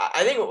threw.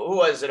 I think who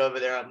was it over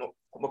there?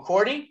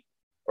 McCourty,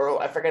 or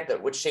I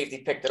forget which safety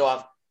picked it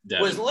off.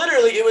 Devin.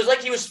 It was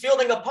like he was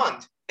fielding a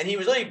punt, and he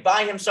was literally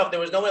by himself. There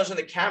was no one else in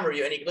the camera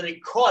view, and he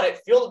literally caught it,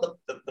 fielded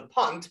the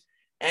punt,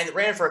 and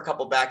ran for a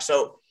couple backs.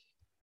 So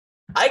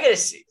I got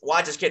to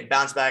watch this kid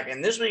bounce back.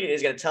 And this week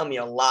is going to tell me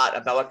a lot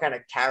about what kind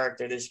of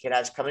character this kid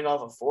has coming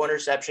off a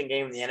 4-interception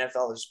game in the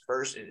NFL, his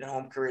first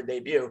home career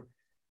debut.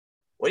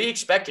 What are you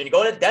expecting? You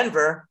go to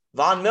Denver,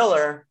 Von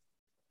Miller,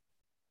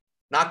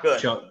 not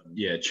good.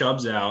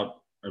 Chubb's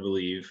out, I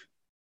believe.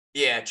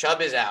 Yeah,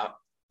 Chubb is out.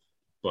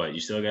 But you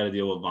still got to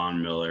deal with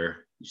Von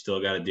Miller. You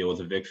still got to deal with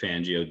the Vic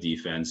Fangio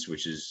defense,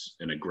 which is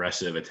an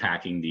aggressive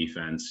attacking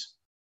defense.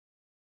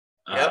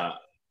 Yep.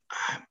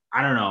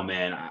 I don't know,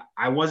 man.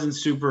 I wasn't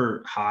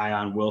super high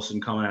on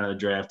Wilson coming out of the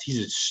draft. He's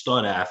a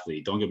stud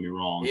athlete. Don't get me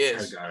wrong. He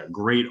is. He's got a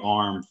great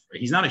arm.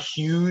 He's not a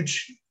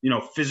huge,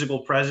 physical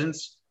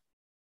presence,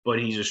 but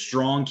he's a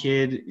strong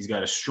kid. He's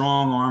got a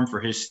strong arm for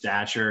his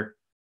stature.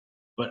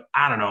 But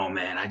I don't know,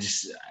 man.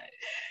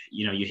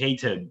 You hate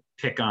to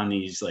pick on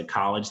these like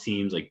college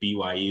teams like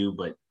BYU,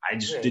 but I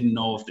just didn't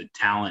know if the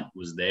talent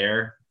was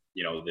there.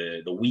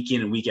 The week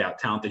in and week out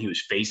talent that he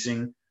was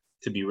facing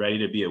to be ready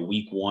to be a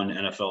week 1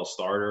 NFL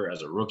starter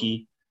as a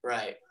rookie.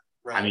 Right.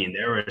 I mean,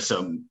 there were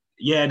some –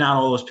 not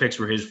all those picks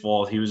were his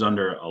fault. He was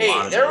under a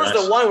lot of there duress.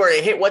 was the one where he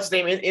hit what's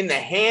name in the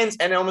hands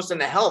and almost in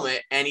the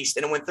helmet, and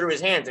it went through his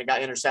hands and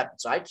got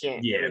intercepted. So I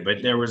can't – Yeah,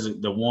 but there was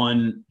the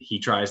one he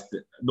tries to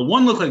 – the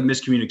one looked like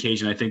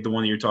miscommunication. I think the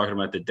one that you're talking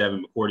about that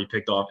Devin McCourty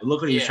picked off, it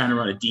looked like he was trying to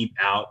run a deep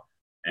out,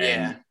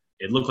 and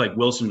it looked like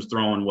Wilson was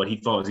throwing what he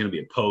thought was going to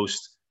be a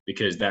post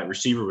because that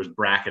receiver was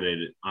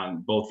bracketed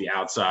on both the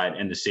outside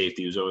and the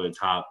safety. He was over the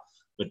top.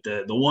 But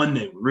the one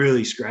that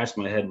really scratched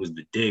my head was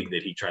the dig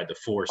that he tried to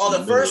force. Oh,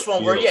 the first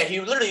one where, he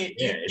literally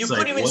you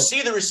couldn't even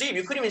see the receiver.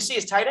 You couldn't even see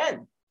his tight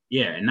end.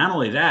 Yeah, and not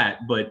only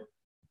that, but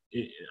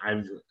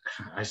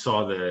I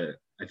saw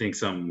I think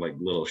some like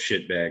little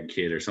shitbag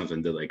kid or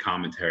something did like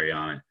commentary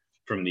on it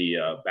from the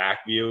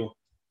back view.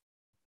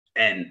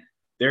 And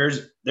there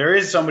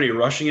is somebody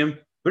rushing him,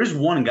 but there's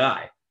one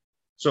guy.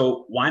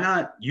 So why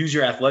not use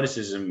your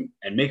athleticism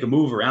and make a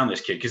move around this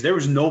kid? Because there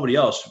was nobody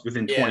else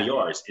within 20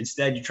 yards.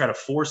 Instead, you try to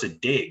force a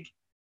dig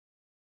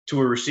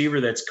to a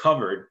receiver that's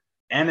covered,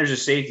 and there's a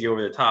safety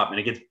over the top, and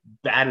it gets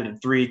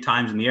batted 3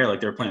 times in the air like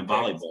they're playing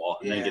volleyball,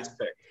 and then it gets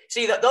picked.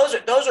 See,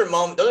 those are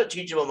moments. Those are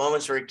teachable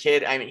moments for a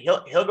kid. I mean,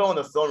 he'll go in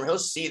the film, he'll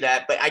see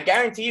that, but I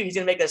guarantee you, he's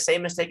gonna make that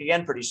same mistake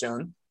again pretty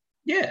soon.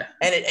 Yeah,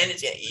 and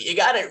it's you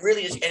got to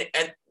really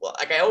and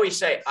like I always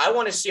say, I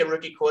want to see a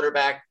rookie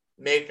quarterback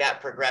make that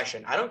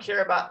progression. I don't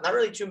care about not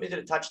really too many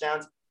the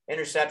touchdowns,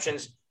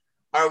 interceptions.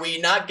 Are we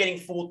not getting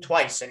fooled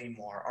twice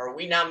anymore? Are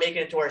we now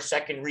making it to our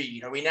second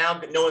read? Are we now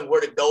knowing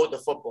where to go with the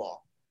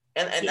football?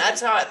 And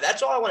that's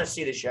all I want to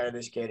see this year out of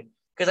this kid,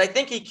 because I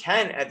think he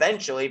can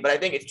eventually, but I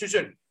think it's too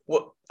soon.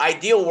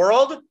 Ideal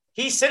world,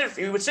 he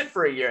would sit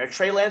for a year. A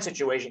Trey Lance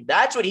situation.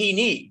 That's what he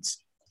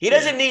needs. He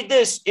doesn't need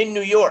this in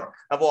New York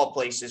of all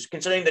places,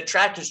 considering the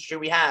track history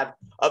we have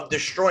of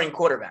destroying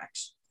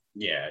quarterbacks.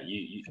 Yeah,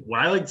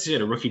 what I like to see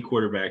out of rookie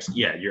quarterbacks,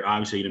 you're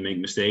obviously going to make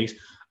mistakes.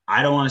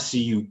 I don't want to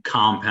see you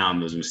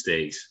compound those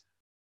mistakes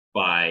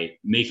by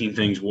making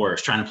things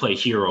worse, trying to play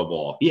hero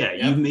ball.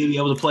 You may be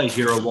able to play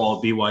hero ball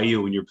at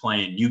BYU when you're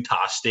playing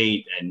Utah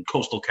State and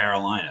Coastal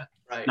Carolina.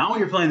 Right. Not when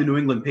you're playing the New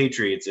England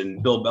Patriots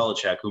and Bill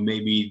Belichick, who may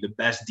be the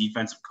best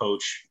defensive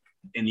coach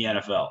in the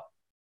NFL.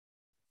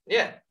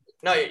 Yeah.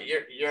 No,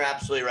 you're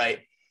absolutely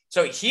right.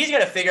 So he's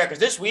going to figure out, because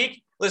this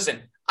week,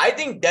 listen, I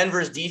think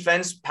Denver's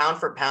defense, pound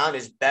for pound,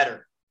 is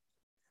better.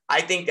 I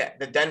think that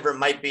the Denver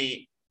might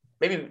be –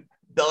 maybe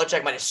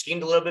Belichick might have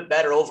schemed a little bit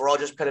better overall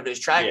just because of his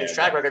track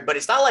record. But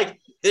it's not like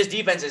this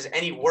defense is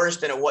any worse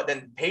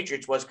than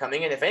Patriots was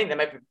coming in. If anything, that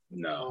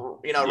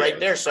might be right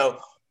there. So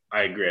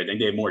I agree. I think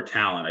they have more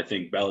talent. I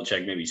think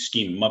Belichick maybe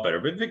schemed them up better.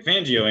 But Vic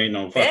Fangio ain't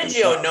no fucking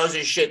Fangio knows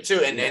his shit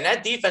too. And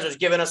that defense was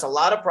giving us a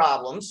lot of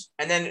problems.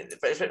 And then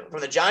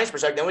from the Giants'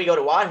 perspective, then we go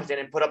to Washington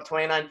and put up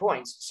 29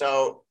 points.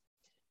 So –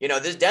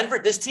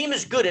 this team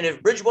is good. And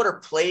if Bridgewater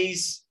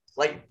plays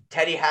like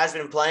Teddy has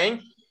been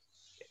playing,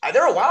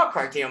 they're a wild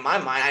card team in my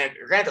mind.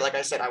 Granted, like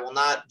I said, I will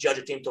not judge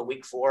a team till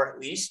week 4 at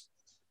least,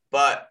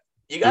 but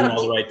you got to do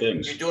all the right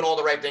things. You're doing all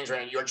the right things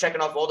right now. You're checking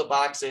off all the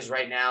boxes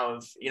right now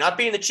you're not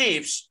beating the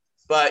Chiefs,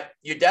 but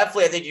you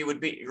definitely, I think you would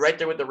be right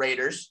there with the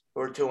Raiders,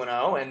 who are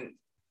 2-0, and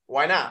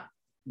why not?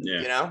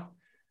 Yeah.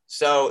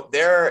 So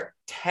they're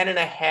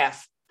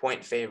 10.5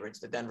 point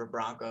favorites, the Denver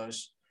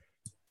Broncos.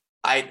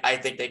 I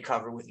think they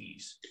cover with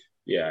ease.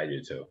 Yeah, I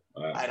do too.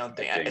 I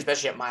think,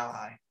 especially at Mile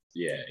High.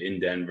 Yeah,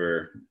 in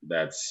Denver,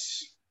 I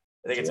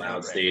think it's a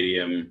loud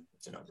stadium.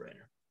 It's a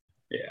no-brainer.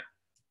 Yeah,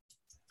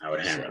 I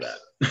would hammer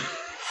that.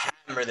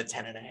 Hammer the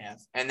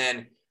 10.5, and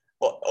then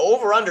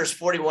over/under is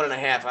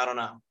 41.5. I don't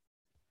know.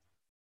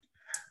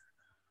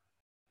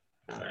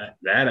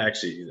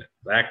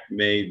 That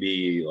may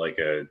be like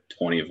a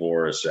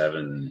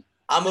 24-7.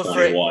 I'm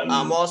afraid.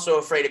 I'm also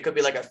afraid it could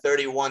be like a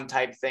 31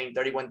 type thing,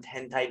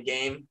 31-10 type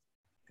game.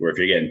 Where if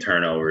you're getting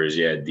turnovers,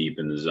 deep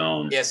in the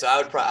zone. Yeah, so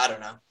I don't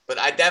know. But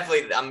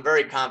I'm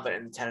very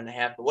confident in the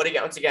 10.5. But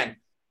once again,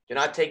 do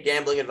not take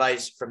gambling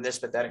advice from this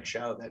pathetic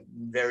show that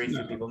very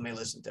few people may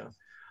listen to.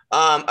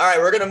 All right,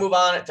 we're going to move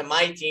on to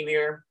my team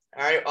here.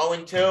 All right,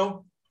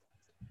 0-2.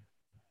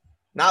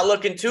 Not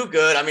looking too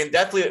good. I mean,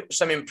 definitely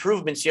some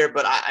improvements here,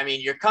 but I mean,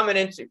 you're playing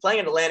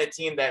an Atlanta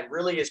team that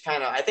really is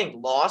kind of, I think,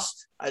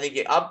 lost. I think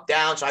you're up,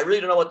 down. So I really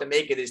don't know what to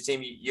make of this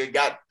team. You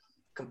got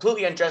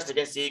completely undressed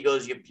against the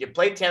Eagles. You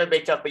played Tampa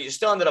Bay tough, but you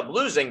still ended up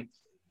losing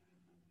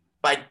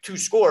by 2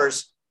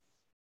 scores.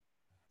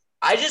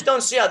 I just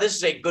don't see how this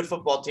is a good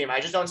football team. I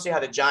just don't see how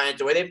the Giants,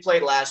 the way they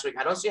played last week,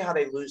 I don't see how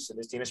they lose to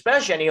this team,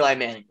 especially an Eli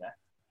Manning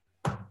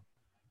guy.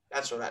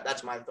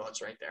 That's my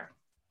thoughts right there.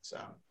 So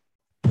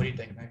what do you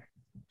think, Nick?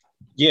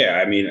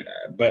 Yeah, I mean,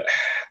 but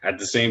at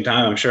the same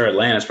time, I'm sure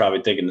Atlanta's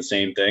probably thinking the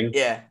same thing.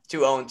 Yeah,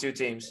 2-0-2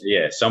 teams.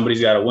 Yeah,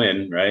 somebody's got to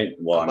win, right?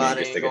 Well, I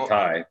mean, just take a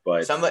tie,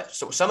 but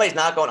somebody's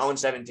not going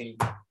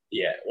 0-17.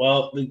 Yeah,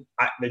 well,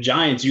 the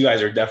Giants, you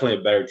guys are definitely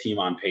a better team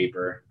on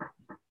paper.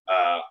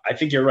 I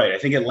think you're right. I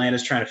think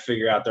Atlanta's trying to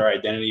figure out their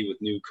identity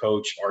with new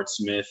coach Art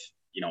Smith.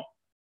 You know,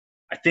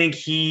 I think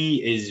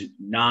he is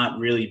not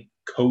really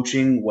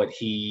coaching what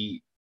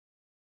he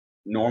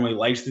normally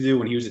likes to do.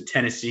 When he was at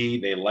Tennessee,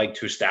 they like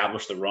to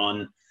establish the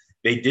run.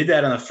 They did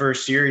that in the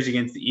first series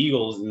against the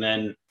Eagles, and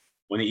then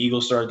when the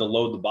Eagles started to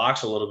load the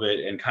box a little bit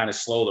and kind of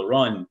slow the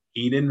run,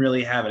 he didn't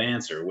really have an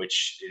answer,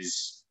 which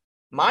is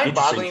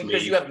mind-boggling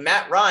because you have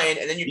Matt Ryan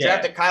and then you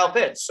drafted Kyle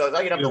Pitts. So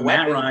you have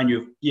Matt Ryan.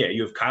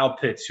 You have Kyle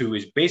Pitts, who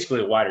is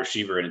basically a wide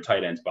receiver in a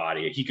tight end's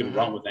body. He can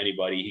run with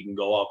anybody. He can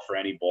go up for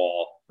any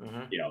ball.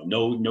 You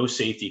know, no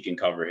safety can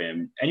cover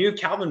him. And you have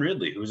Calvin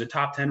Ridley, who's a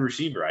top 10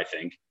 receiver, I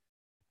think.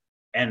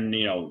 And,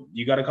 you know,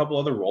 you got a couple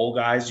other role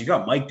guys. You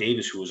got Mike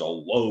Davis, who was a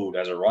load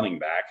as a running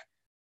back.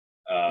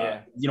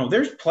 You know,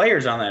 there's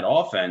players on that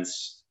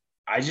offense.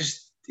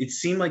 It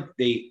seemed like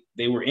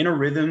they were in a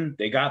rhythm.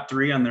 They got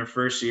 3 on their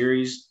first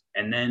series,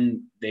 and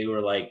then they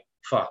were like,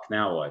 fuck,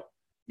 now what?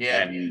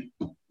 Yeah. And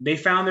they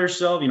found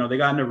themselves, you know, they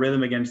got in a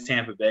rhythm against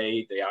Tampa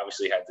Bay. They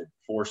obviously had to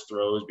force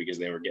throws because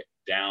they were getting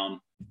down.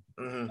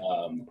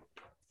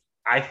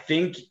 I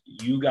think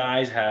you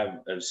guys have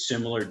a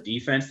similar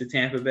defense to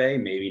Tampa Bay,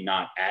 maybe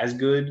not as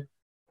good,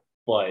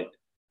 but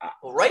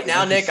right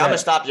now, Nick, I'm gonna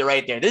stop you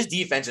right there. This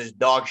defense is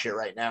dog shit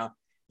right now.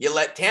 You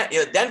let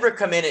Denver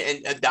come in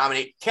and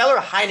dominate. Taylor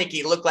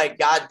Heineke looked like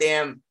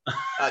goddamn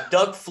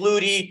Doug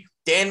Flutie,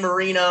 Dan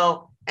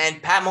Marino,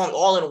 and Pat Mahomes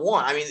all in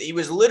one. I mean, he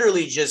was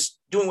literally just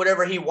doing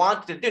whatever he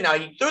wanted to do. Now,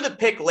 he threw the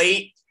pick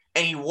late,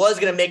 and he was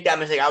going to make that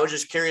mistake. I was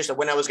just curious of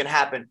when that was going to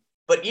happen.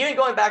 But even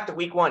going back to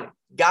week 1,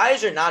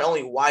 guys are not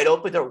only wide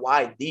open, they're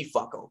wide the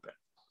fuck open.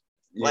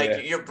 Yeah.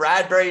 Like your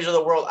Bradburys of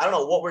the world. I don't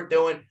know what we're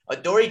doing.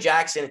 Adoree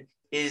Jackson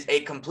is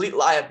a complete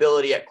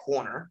liability at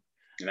corner.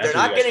 And that's they're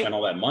not getting spend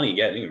all that money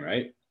getting,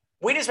 right?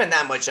 We didn't spend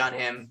that much on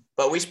him,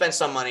 but we spent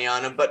some money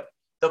on him. But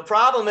the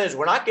problem is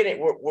we're not getting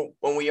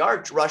when we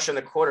are rushing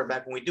the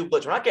quarterback, when we do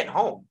blitz, we're not getting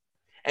home.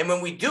 And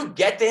when we do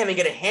get to him and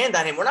get a hand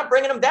on him, we're not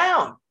bringing him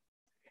down.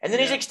 And then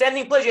he's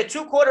extending plays. You had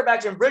 2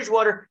 quarterbacks in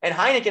Bridgewater and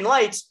Heineken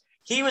Lights.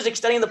 He was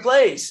extending the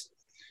plays.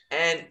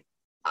 And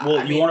you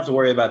won't have to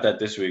worry about that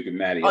this week with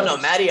Matty. Oh, no,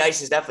 Matty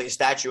Ice is definitely a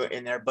statue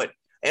in there. But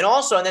and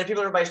then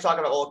everybody's talking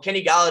about,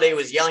 Kenny Golladay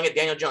was yelling at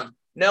Daniel Jones.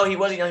 No, he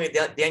wasn't yelling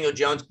at Daniel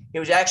Jones. He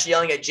was actually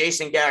yelling at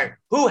Jason Garrett.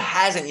 Who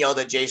hasn't yelled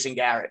at Jason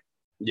Garrett?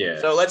 Yeah.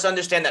 So let's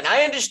understand that. And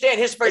I understand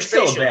his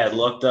frustration. It's still a bad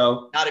look,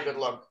 though. Not a good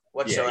look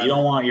whatsoever. Yeah, you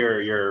don't want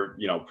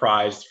your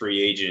prized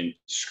free agent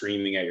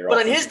screaming at your.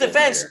 But in his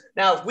defense,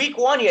 now week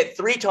 1 he had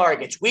 3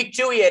 targets. Week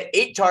 2 he had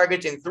 8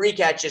 targets and 3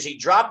 catches. He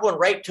dropped one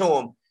right to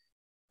him.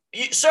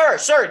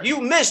 Sir,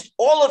 you missed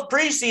all of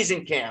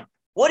preseason camp.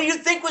 What do you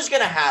think was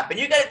going to happen?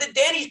 You got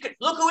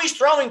look who he's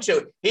throwing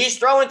to. He's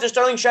throwing to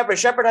Sterling Shepard.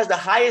 Shepard has the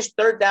highest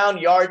 3rd down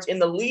yards in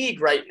the league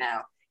right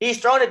now. He's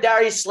throwing to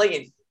Darius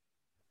Slayton.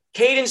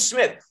 Caden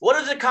Smith. What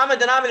is the common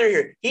denominator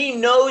here? He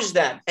knows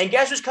them. And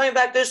guess who's coming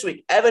back this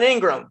week? Evan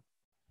Ingram.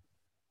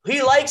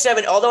 He likes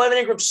Evan. Although Evan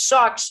Ingram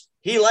sucks,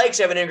 he likes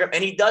Evan Ingram,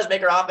 and he does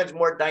make our offense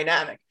more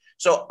dynamic.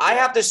 So I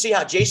have to see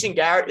how Jason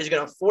Garrett is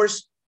going to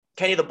force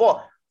Kenny the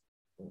ball.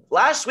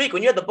 Last week,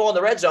 when you had the ball in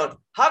the red zone,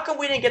 how come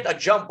we didn't get a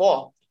jump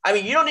ball? I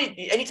mean, you don't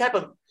need any type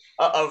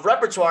of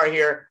repertoire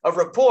here, of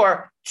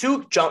rapport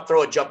to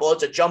throw a jump ball.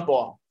 It's a jump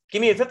ball.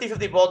 Give me a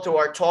 50-50 ball to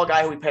our tall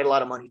guy who we paid a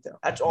lot of money to.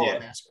 That's all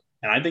I'm asking.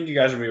 And I think you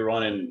guys are going to be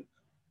running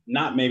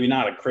maybe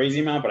not a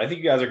crazy amount, but I think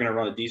you guys are going to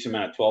run a decent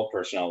amount of 12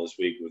 personnel this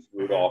week with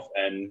Rudolph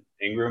and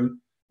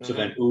Ingram. So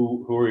then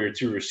who are your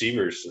 2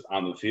 receivers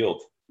on the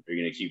field? Are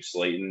you going to keep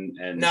Slayton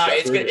and No,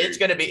 Shepard, it's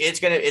going to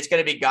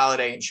be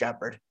Golladay and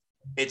Shepard.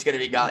 It's going to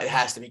be It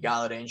has to be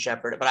Golladay and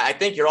Shepard. But I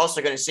think you're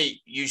also going to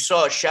see, you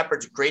saw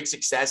Shepard's great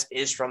success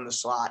is from the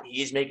slot.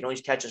 He's making all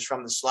these catches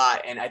from the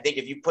slot. And I think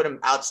if you put him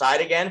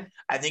outside again,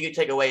 I think you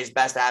take away his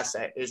best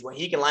asset is when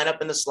he can line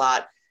up in the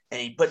slot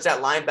and he puts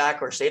that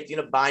linebacker or safety in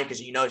a bind because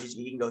he knows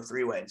he can go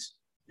 3 ways.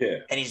 Yeah.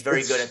 And he's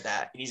very good at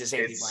that. He's a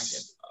safety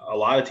blanket. A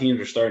lot of teams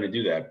are starting to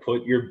do that.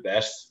 Put your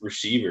best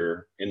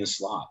receiver in the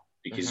slot.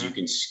 Because you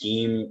can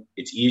scheme.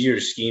 It's easier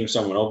to scheme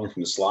someone open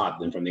from the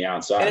slot than from the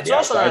outside. And it's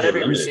also not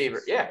every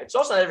receiver. Yeah, it's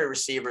also not every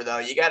receiver, though.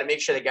 You got to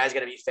make sure the guy's got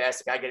to be fast.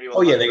 The guy got to be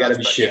able to they got to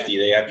be shifty.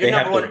 They have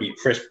to be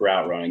crisp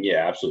route running.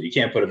 Yeah, absolutely. You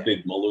can't put a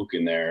big Maluk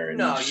in there and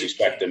just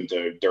expect them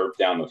to derp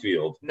down the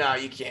field. No,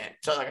 you can't.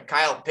 So like a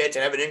Kyle Pitts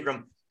and Evan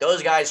Ingram,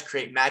 those guys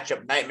create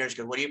matchup nightmares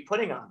because what are you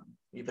putting on them?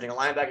 You're putting a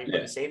linebacker, you're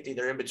putting a safety,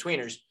 they're in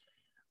betweeners.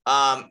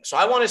 So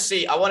I want to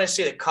see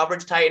the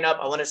coverage tighten up.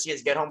 I want to see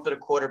us get home to the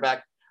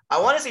quarterback. I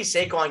want to see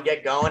Saquon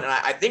get going. And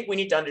I think we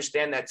need to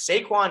understand that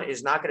Saquon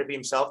is not going to be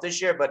himself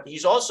this year, but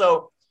he's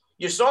also,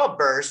 you saw a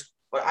burst,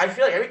 but I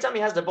feel like every time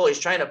he has the ball, he's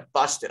trying to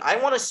bust it. I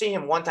want to see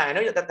him one time. I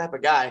know you're that type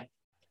of guy.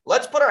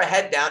 Let's put our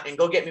head down and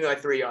go get me my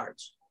 3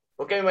 yards.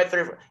 Go get me my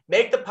 3.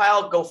 Make the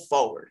pile go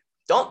forward.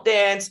 Don't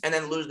dance and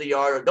then lose the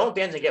yard, or don't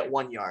dance and get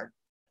 1 yard.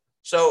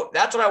 So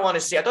that's what I want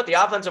to see. I thought the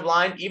offensive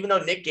line, even though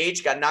Nick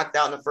Gage got knocked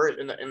out in the first,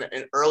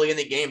 early in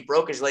the game,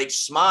 broke his leg,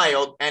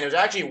 smiled, and was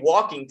actually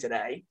walking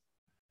today.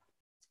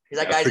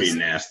 That guy's pretty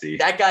nasty.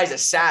 That guy's a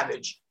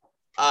savage.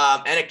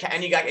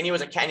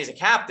 He's a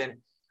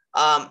captain.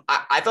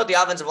 I thought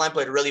the offensive line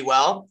played really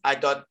well. I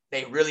thought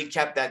they really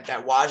kept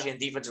that Washington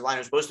defensive line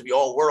was supposed to be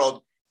all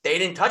world. They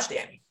didn't touch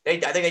Danny. I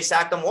think they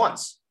sacked him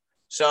once.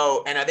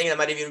 So, and I think that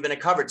might have even been a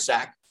covered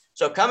sack.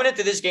 So coming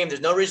into this game,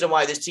 there's no reason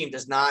why this team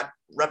does not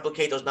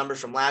replicate those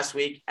numbers from last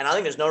week. And I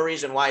think there's no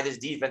reason why this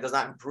defense does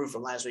not improve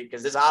from last week,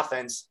 because this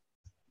offense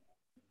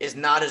is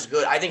not as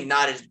good. I think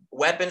not as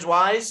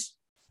weapons-wise.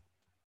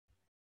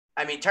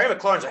 I mean, Terry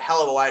McLaurin's a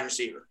hell of a wide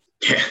receiver.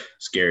 Yeah,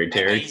 scary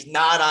Terry. And he's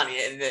not on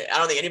it. I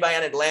don't think anybody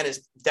on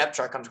Atlanta's depth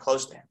chart comes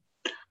close to him.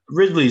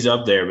 Ridley's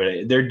up there,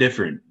 but they're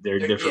different. They're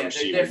different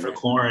receivers. Different.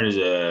 McLaurin is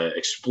a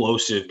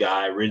explosive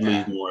guy.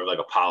 Ridley's more of like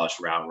a polished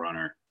route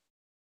runner.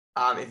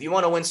 If you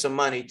want to win some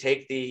money,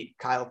 take the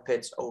Kyle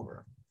Pitts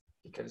over,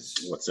 because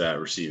what's that,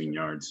 receiving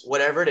yards?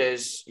 Whatever it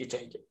is, you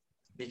take it,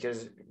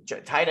 because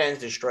tight ends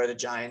destroy the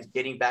Giants.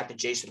 Getting back to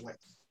Jason Witten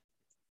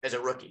as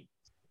a rookie,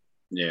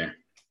 in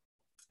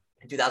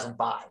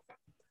 2005.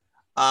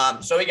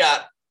 So we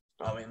got.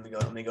 Let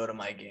me go to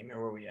my game here.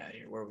 Where are we at?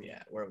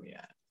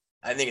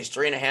 I think it's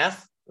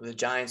 3.5. The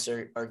Giants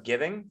are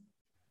giving.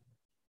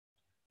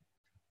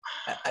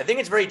 I think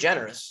it's very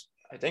generous.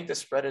 I think the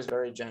spread is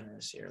very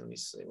generous here. Let me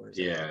see. Where is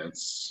it? Yeah,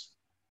 it's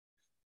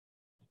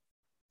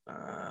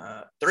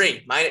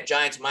 3.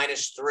 Giants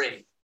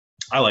 -3.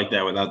 I like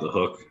that without the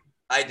hook.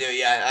 I do.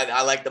 Yeah,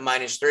 I like the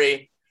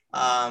 -3.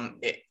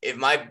 If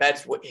my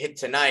bets hit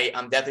tonight,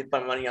 I'm definitely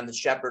putting money on the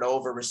Shepard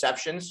over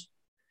receptions,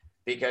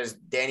 because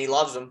Danny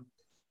loves them.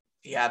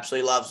 He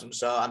absolutely loves them.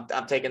 So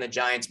I'm taking the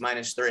Giants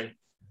 -3.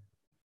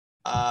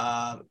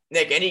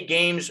 Nick, any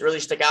games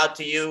really stick out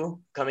to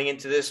you coming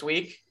into this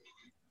week?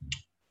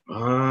 Or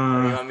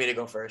you want me to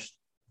go first?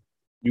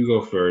 You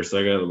go first.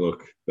 I got to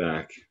look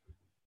back.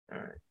 All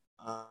right.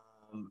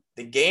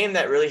 The game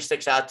that really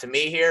sticks out to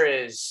me here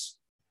is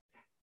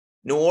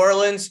New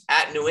Orleans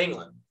at New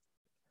England.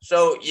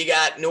 So you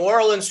got New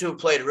Orleans, who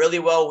played really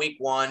well week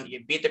 1.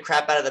 You beat the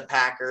crap out of the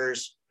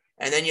Packers,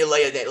 and then you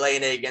lay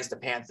it against the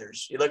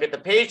Panthers. You look at the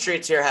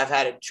Patriots here, have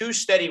had 2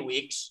 steady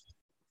weeks.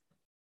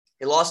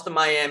 You lost to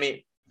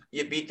Miami.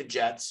 You beat the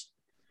Jets.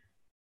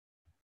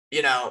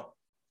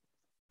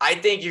 I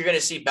think you're going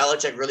to see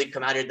Belichick really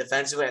come out here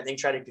defensively. I think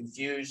try to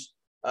confuse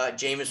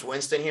Jameis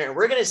Winston here. And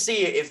we're going to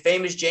see if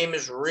famous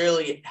Jameis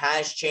really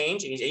has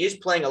changed. He is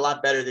playing a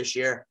lot better this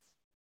year.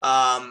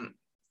 I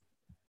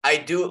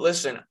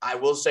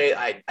will say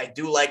I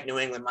do like New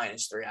England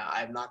 -3.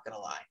 I'm not going to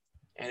lie.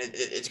 And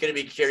it's going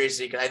to be curious to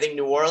see, because I think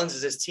New Orleans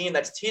is this team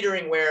that's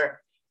teetering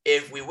where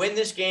if we win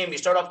this game, you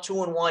start off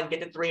 2-1,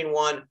 get to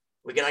 3-1,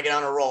 we're going to get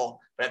on a roll.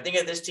 But I think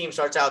if this team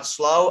starts out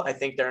slow, I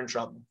think they're in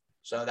trouble.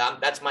 So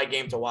that's my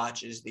game to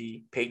watch, is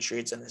the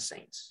Patriots and the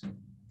Saints.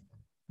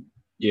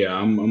 Yeah,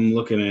 I'm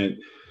looking at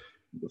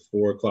the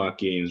 4:00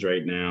 games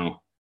right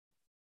now.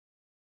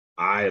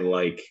 I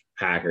like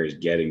Packers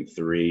getting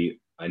 3.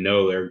 I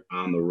know they're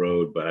on the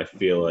road, but I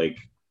feel like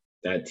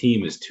that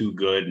team is too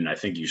good, and I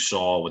think you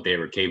saw what they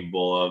were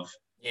capable of.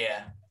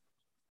 Yeah.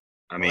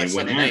 I mean, it's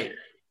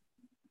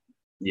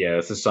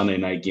a Sunday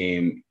night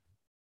game.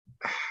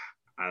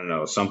 I don't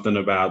know, something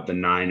about the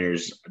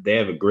Niners. They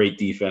have a great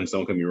defense,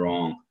 don't get me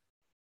wrong.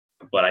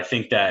 But I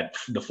think that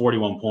the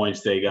 41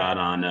 points they got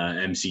on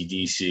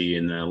MCDC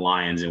and the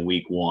Lions in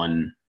week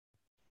 1,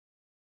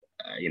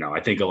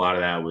 I think a lot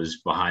of that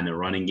was behind the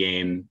running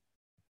game.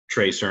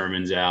 Trey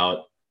Sermon's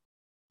out.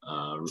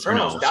 Mostert's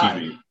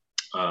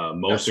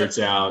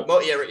out.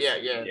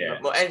 Yeah.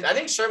 And I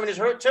think Sermon is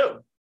hurt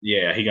too.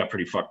 Yeah, he got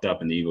pretty fucked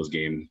up in the Eagles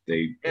game.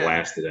 They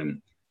blasted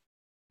him.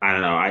 I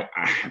don't know. I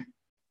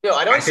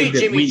don't see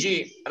Jimmy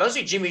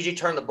G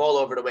turn the ball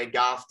over the way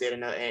Goff did.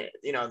 And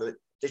the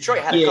Detroit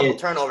had a couple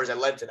turnovers that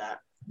led to that.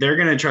 They're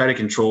going to try to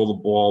control the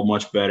ball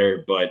much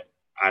better, but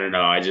I don't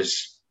know.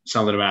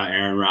 Something about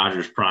Aaron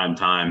Rodgers prime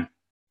time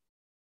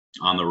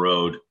on the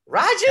road.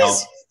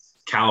 Rodgers?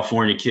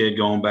 California kid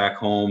going back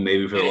home,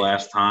 maybe for the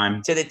last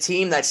time. To the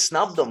team that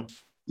snubbed him.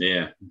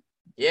 Yeah.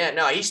 Yeah,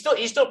 no, he's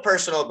still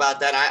personal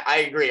about that. I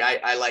agree.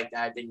 I like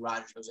that. I think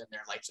Rodgers goes in there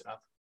and lights it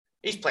up.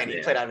 He's playing.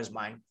 He played out of his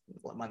mind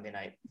Monday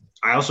night.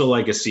 I also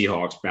like a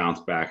Seahawks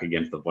bounce back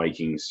against the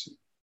Vikings.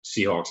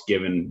 Seahawks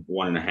given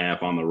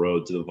 1.5 on the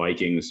road to the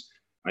Vikings.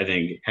 I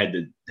think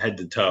head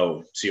to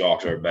toe,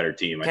 Seahawks are a better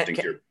team. I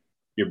think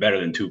you're better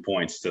than 2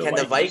 points to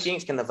the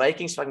Vikings. Can the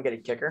Vikings fucking get a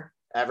kicker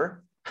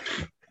ever?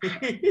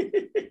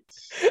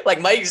 Like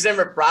Mike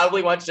Zimmer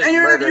probably wants to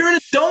murder. You're in a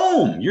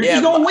dome. You're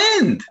just gonna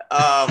win.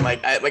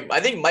 I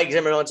think Mike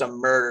Zimmer wants to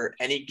murder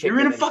any kicker. You're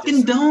in a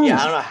fucking dome. Yeah,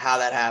 I don't know how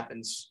that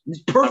happens.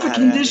 It's perfect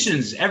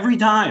conditions every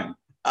time.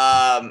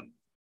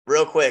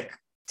 Real quick,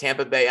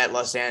 Tampa Bay at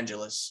Los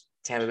Angeles.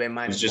 Tampa Bay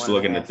minus. I was just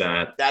looking at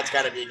that. That's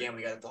got to be a game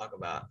we got to talk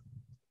about.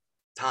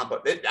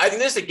 Tampa. I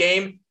think this is a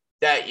game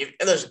that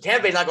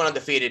Tampa Bay's not going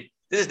undefeated.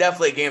 This is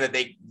definitely a game that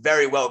they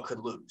very well could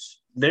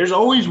lose. There's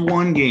always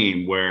one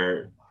game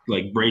where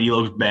like Brady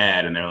looks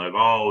bad and they're like,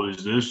 oh,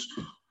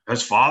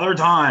 that's father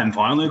time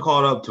finally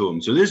caught up to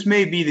him. So this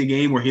may be the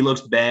game where he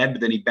looks bad,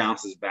 but then he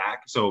bounces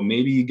back. So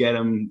maybe you get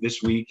him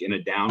this week in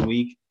a down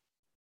week.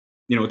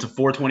 It's a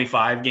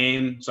 425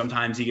 game.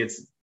 Sometimes he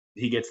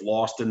gets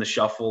lost in the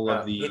shuffle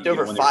of the. He threw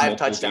over 5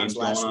 touchdowns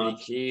last week.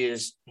 He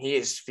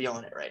is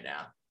feeling it right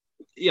now.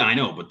 Yeah, I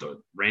know, but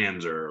the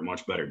Rams are a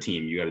much better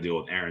team. You got to deal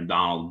with Aaron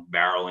Donald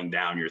barreling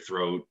down your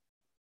throat.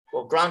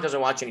 Well, Gronk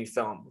doesn't watch any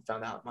film. We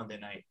found out Monday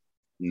night.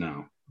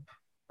 No.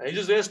 He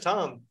just asked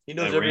Tom. He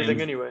knows everything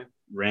anyway.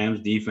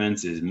 Rams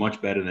defense is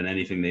much better than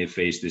anything they've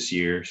faced this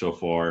year so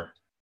far.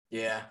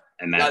 Yeah.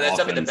 And that's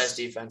definitely the best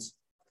defense.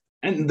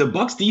 And the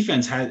Bucs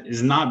defense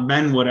has not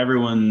been what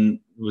everyone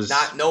was.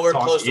 Nowhere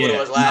close to what it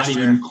was last year.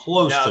 Not even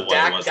close to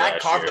what it was Dak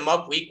carved them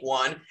up week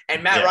 1,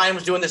 and Matt Ryan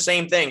was doing the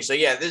same thing. So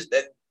yeah,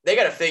 they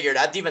got to figure it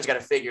out. Defense got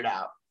to figure it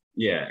out.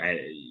 Yeah,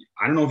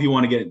 I don't know if you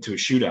want to get into a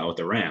shootout with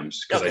the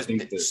Rams because I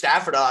think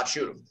Stafford will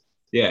outshoot him.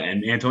 Yeah,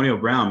 and Antonio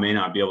Brown may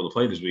not be able to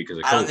play this week because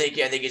of COVID.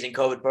 I think he's in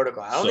COVID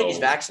protocol. I don't think he's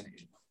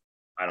vaccinated.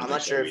 I'm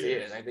not sure if he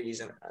is. I think he's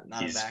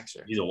not a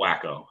vaxxer. He's a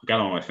wacko. Got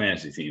him on my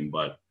fantasy team,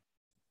 but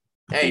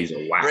he's a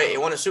wacko. Ray,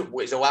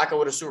 he's a wacko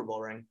with a Super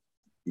Bowl ring.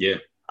 Yeah.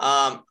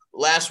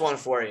 Last one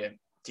for you.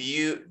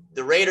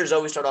 The Raiders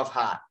always start off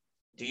hot.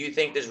 Do you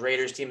think this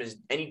Raiders team is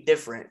any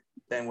different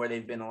than where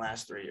they've been the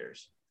last 3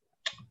 years?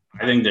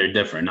 I think they're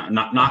different.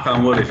 Knock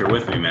on wood if you're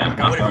with me, man.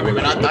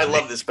 I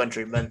love this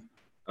country, man.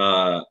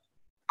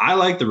 I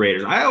like the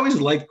Raiders. I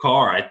always liked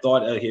Carr. I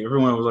thought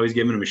everyone was always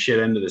giving him a shit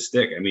end of the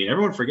stick. I mean,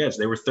 everyone forgets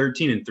they were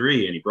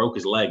 13-3 and he broke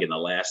his leg in the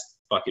last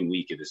fucking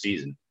week of the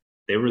season.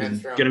 They were going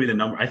to be the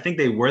number. I think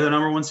they were the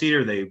number 1 seed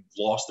or they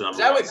lost the number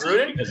 1 seed. Is that with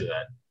Gruden? Because of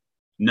that.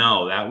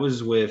 No, that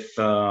was with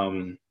I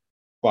don't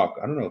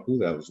know who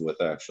that was with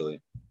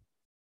actually.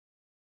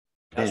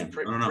 That was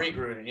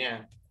pre-Gruden,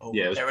 yeah.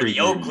 Yeah, it was they were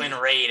the Oakland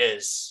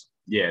Raiders.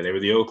 Yeah, they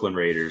were the Oakland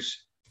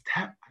Raiders.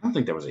 I don't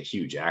think that was a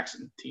Hugh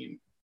Jackson team.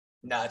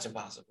 No, it's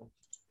impossible.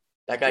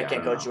 That guy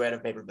can't coach you out of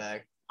a paper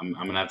bag. I'm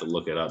gonna have to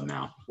look it up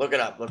now. Look it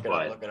up.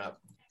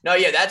 No,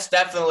 yeah, that's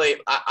definitely.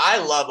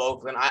 I love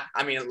Oakland.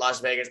 I mean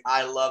Las Vegas.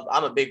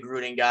 I'm a big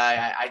Gruden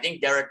guy. I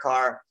think Derek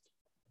Carr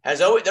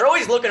they're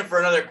always looking for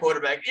another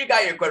quarterback. You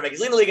got your quarterback.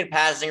 He's leading the league in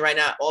passing right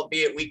now,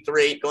 albeit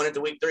going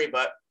into week 3,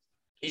 but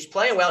he's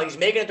playing well. He's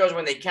making the throws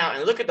when they count.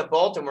 And look at the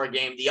Baltimore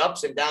game, the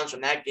ups and downs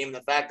from that game,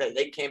 the fact that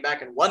they came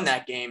back and won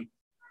that game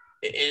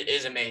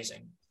is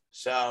amazing.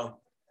 So,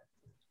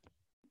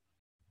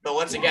 but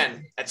once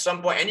again, at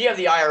some point, and you have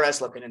the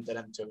IRS looking into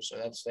them too. So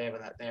they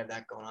have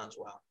that going on as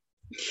well.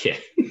 Yeah.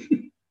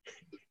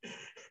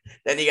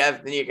 Then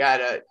you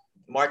got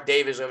Mark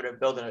Davis over there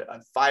building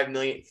a $5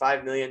 million,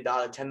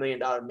 $10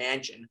 million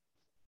mansion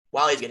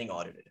while he's getting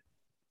audited.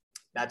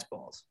 That's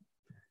balls.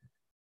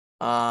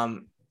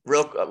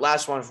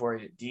 Last one for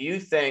you.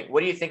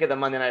 What do you think of the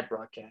Monday night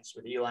broadcast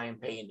with Eli and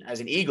Peyton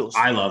as an Eagles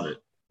fan? I love it.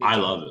 I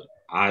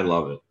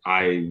love it.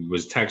 I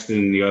was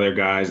texting the other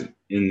guys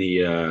in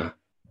the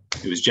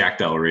it was Jack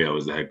Del Rio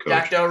was the head coach.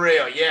 Jack Del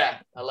Rio, yeah.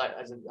 I love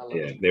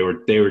it. They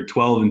were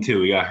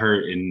 12-2. He got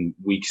hurt in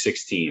week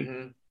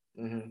 16.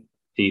 Mm-hmm.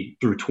 He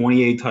threw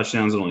 28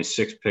 touchdowns and only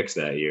 6 picks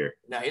that year.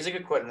 No, he's a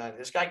good quarterback.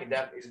 This guy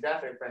he's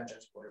definitely a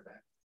franchise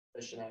quarterback.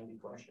 This should not be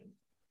questioned.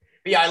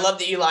 But yeah, I love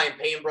the Eli and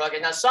Peyton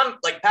broadcast. Now, some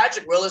like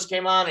Patrick Willis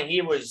came on and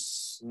he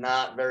was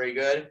not very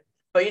good.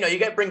 But you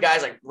got to bring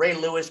guys like Ray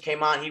Lewis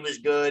came on. He was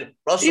good.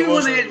 Russell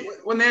Wilson.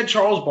 When they had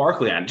Charles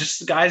Barkley on,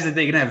 just guys that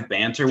they can have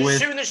banter with.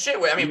 Shooting the shit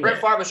with. I mean,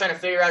 Brett Favre was trying to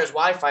figure out his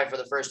Wi-Fi for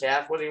the first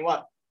half. Wasn't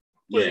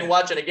even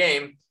watching a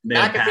game.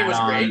 McAfee was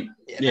great.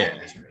 Yeah.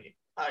 Was great.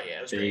 Oh yeah,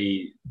 it was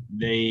great.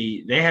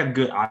 They have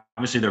good.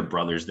 Obviously, they're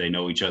brothers. They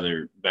know each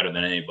other better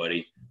than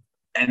anybody,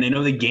 and they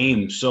know the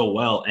game so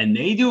well. And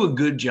they do a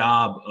good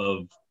job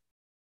of.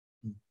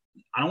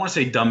 I don't want to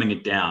say dumbing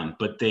it down,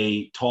 but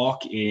they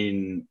talk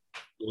in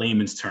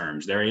layman's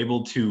terms. They're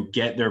able to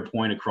get their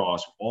point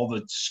across, all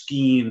the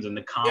schemes and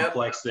the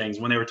complex things.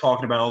 When they were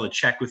talking about all the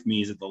check with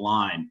me's at the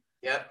line,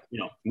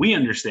 we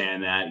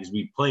understand that because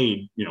we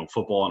played,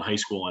 football in high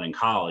school and in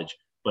college.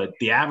 But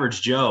the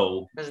average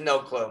Joe has no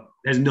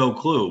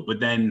clue. But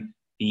then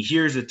he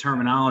hears the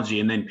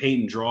terminology, and then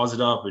Peyton draws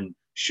it up and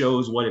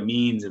shows what it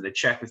means and the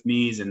check with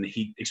me's, and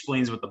he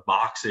explains what the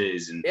box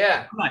is. And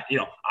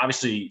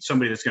obviously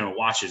somebody that's going to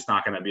watch it's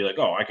not going to be like,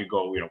 oh, I could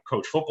go,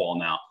 coach football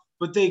now.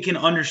 But they can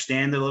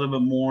understand it a little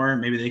bit more.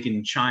 Maybe they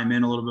can chime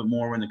in a little bit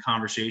more when the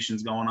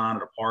conversation's going on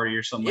at a party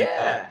or something like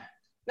that.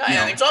 No,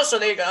 it's also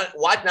they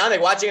watching him.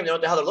 They know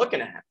what the hell they're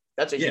looking at.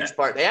 That's a huge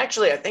part. They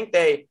actually, I think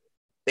they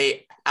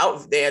they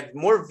had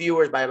more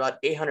viewers by about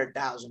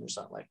 800,000 or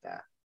something like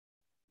that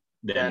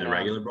than the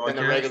regular broadcast.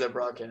 Than the regular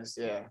broadcast,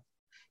 yeah.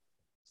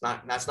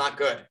 That's not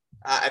good.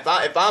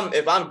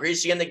 If I'm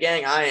Greasy and the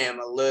gang, I am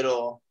a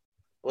little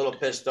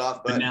pissed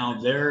off. But now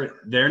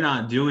they're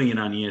not doing it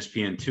on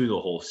ESPN2 the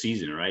whole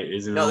season, right?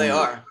 Isn't it? No, they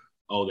are.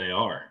 Oh, they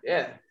are.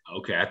 Yeah.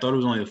 Okay, I thought it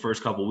was only the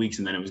first couple of weeks,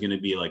 and then it was going to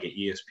be like an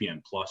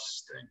ESPN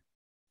Plus thing.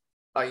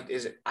 Oh,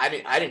 is it? I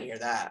didn't hear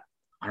that.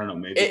 I don't know.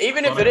 Maybe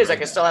even if it is, I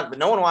can still have. But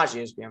no one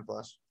watches ESPN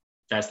Plus.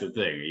 That's the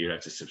thing. You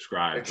have to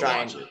subscribe to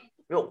watch it.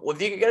 Well,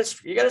 if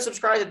you got to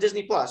subscribe to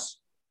Disney Plus.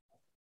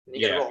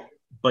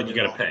 But you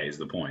got to pay is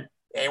the point.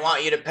 They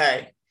want you to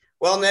pay.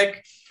 Well,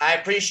 Nick, I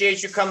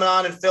appreciate you coming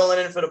on and filling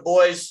in for the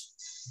boys.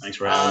 Thanks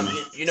for having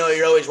me. You know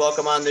you're always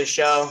welcome on this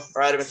show.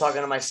 Or I'd have been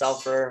talking to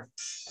myself for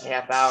a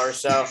half hour.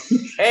 So,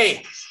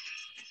 hey,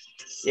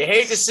 you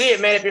hate to see it,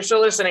 man. If you're still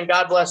listening,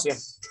 God bless you.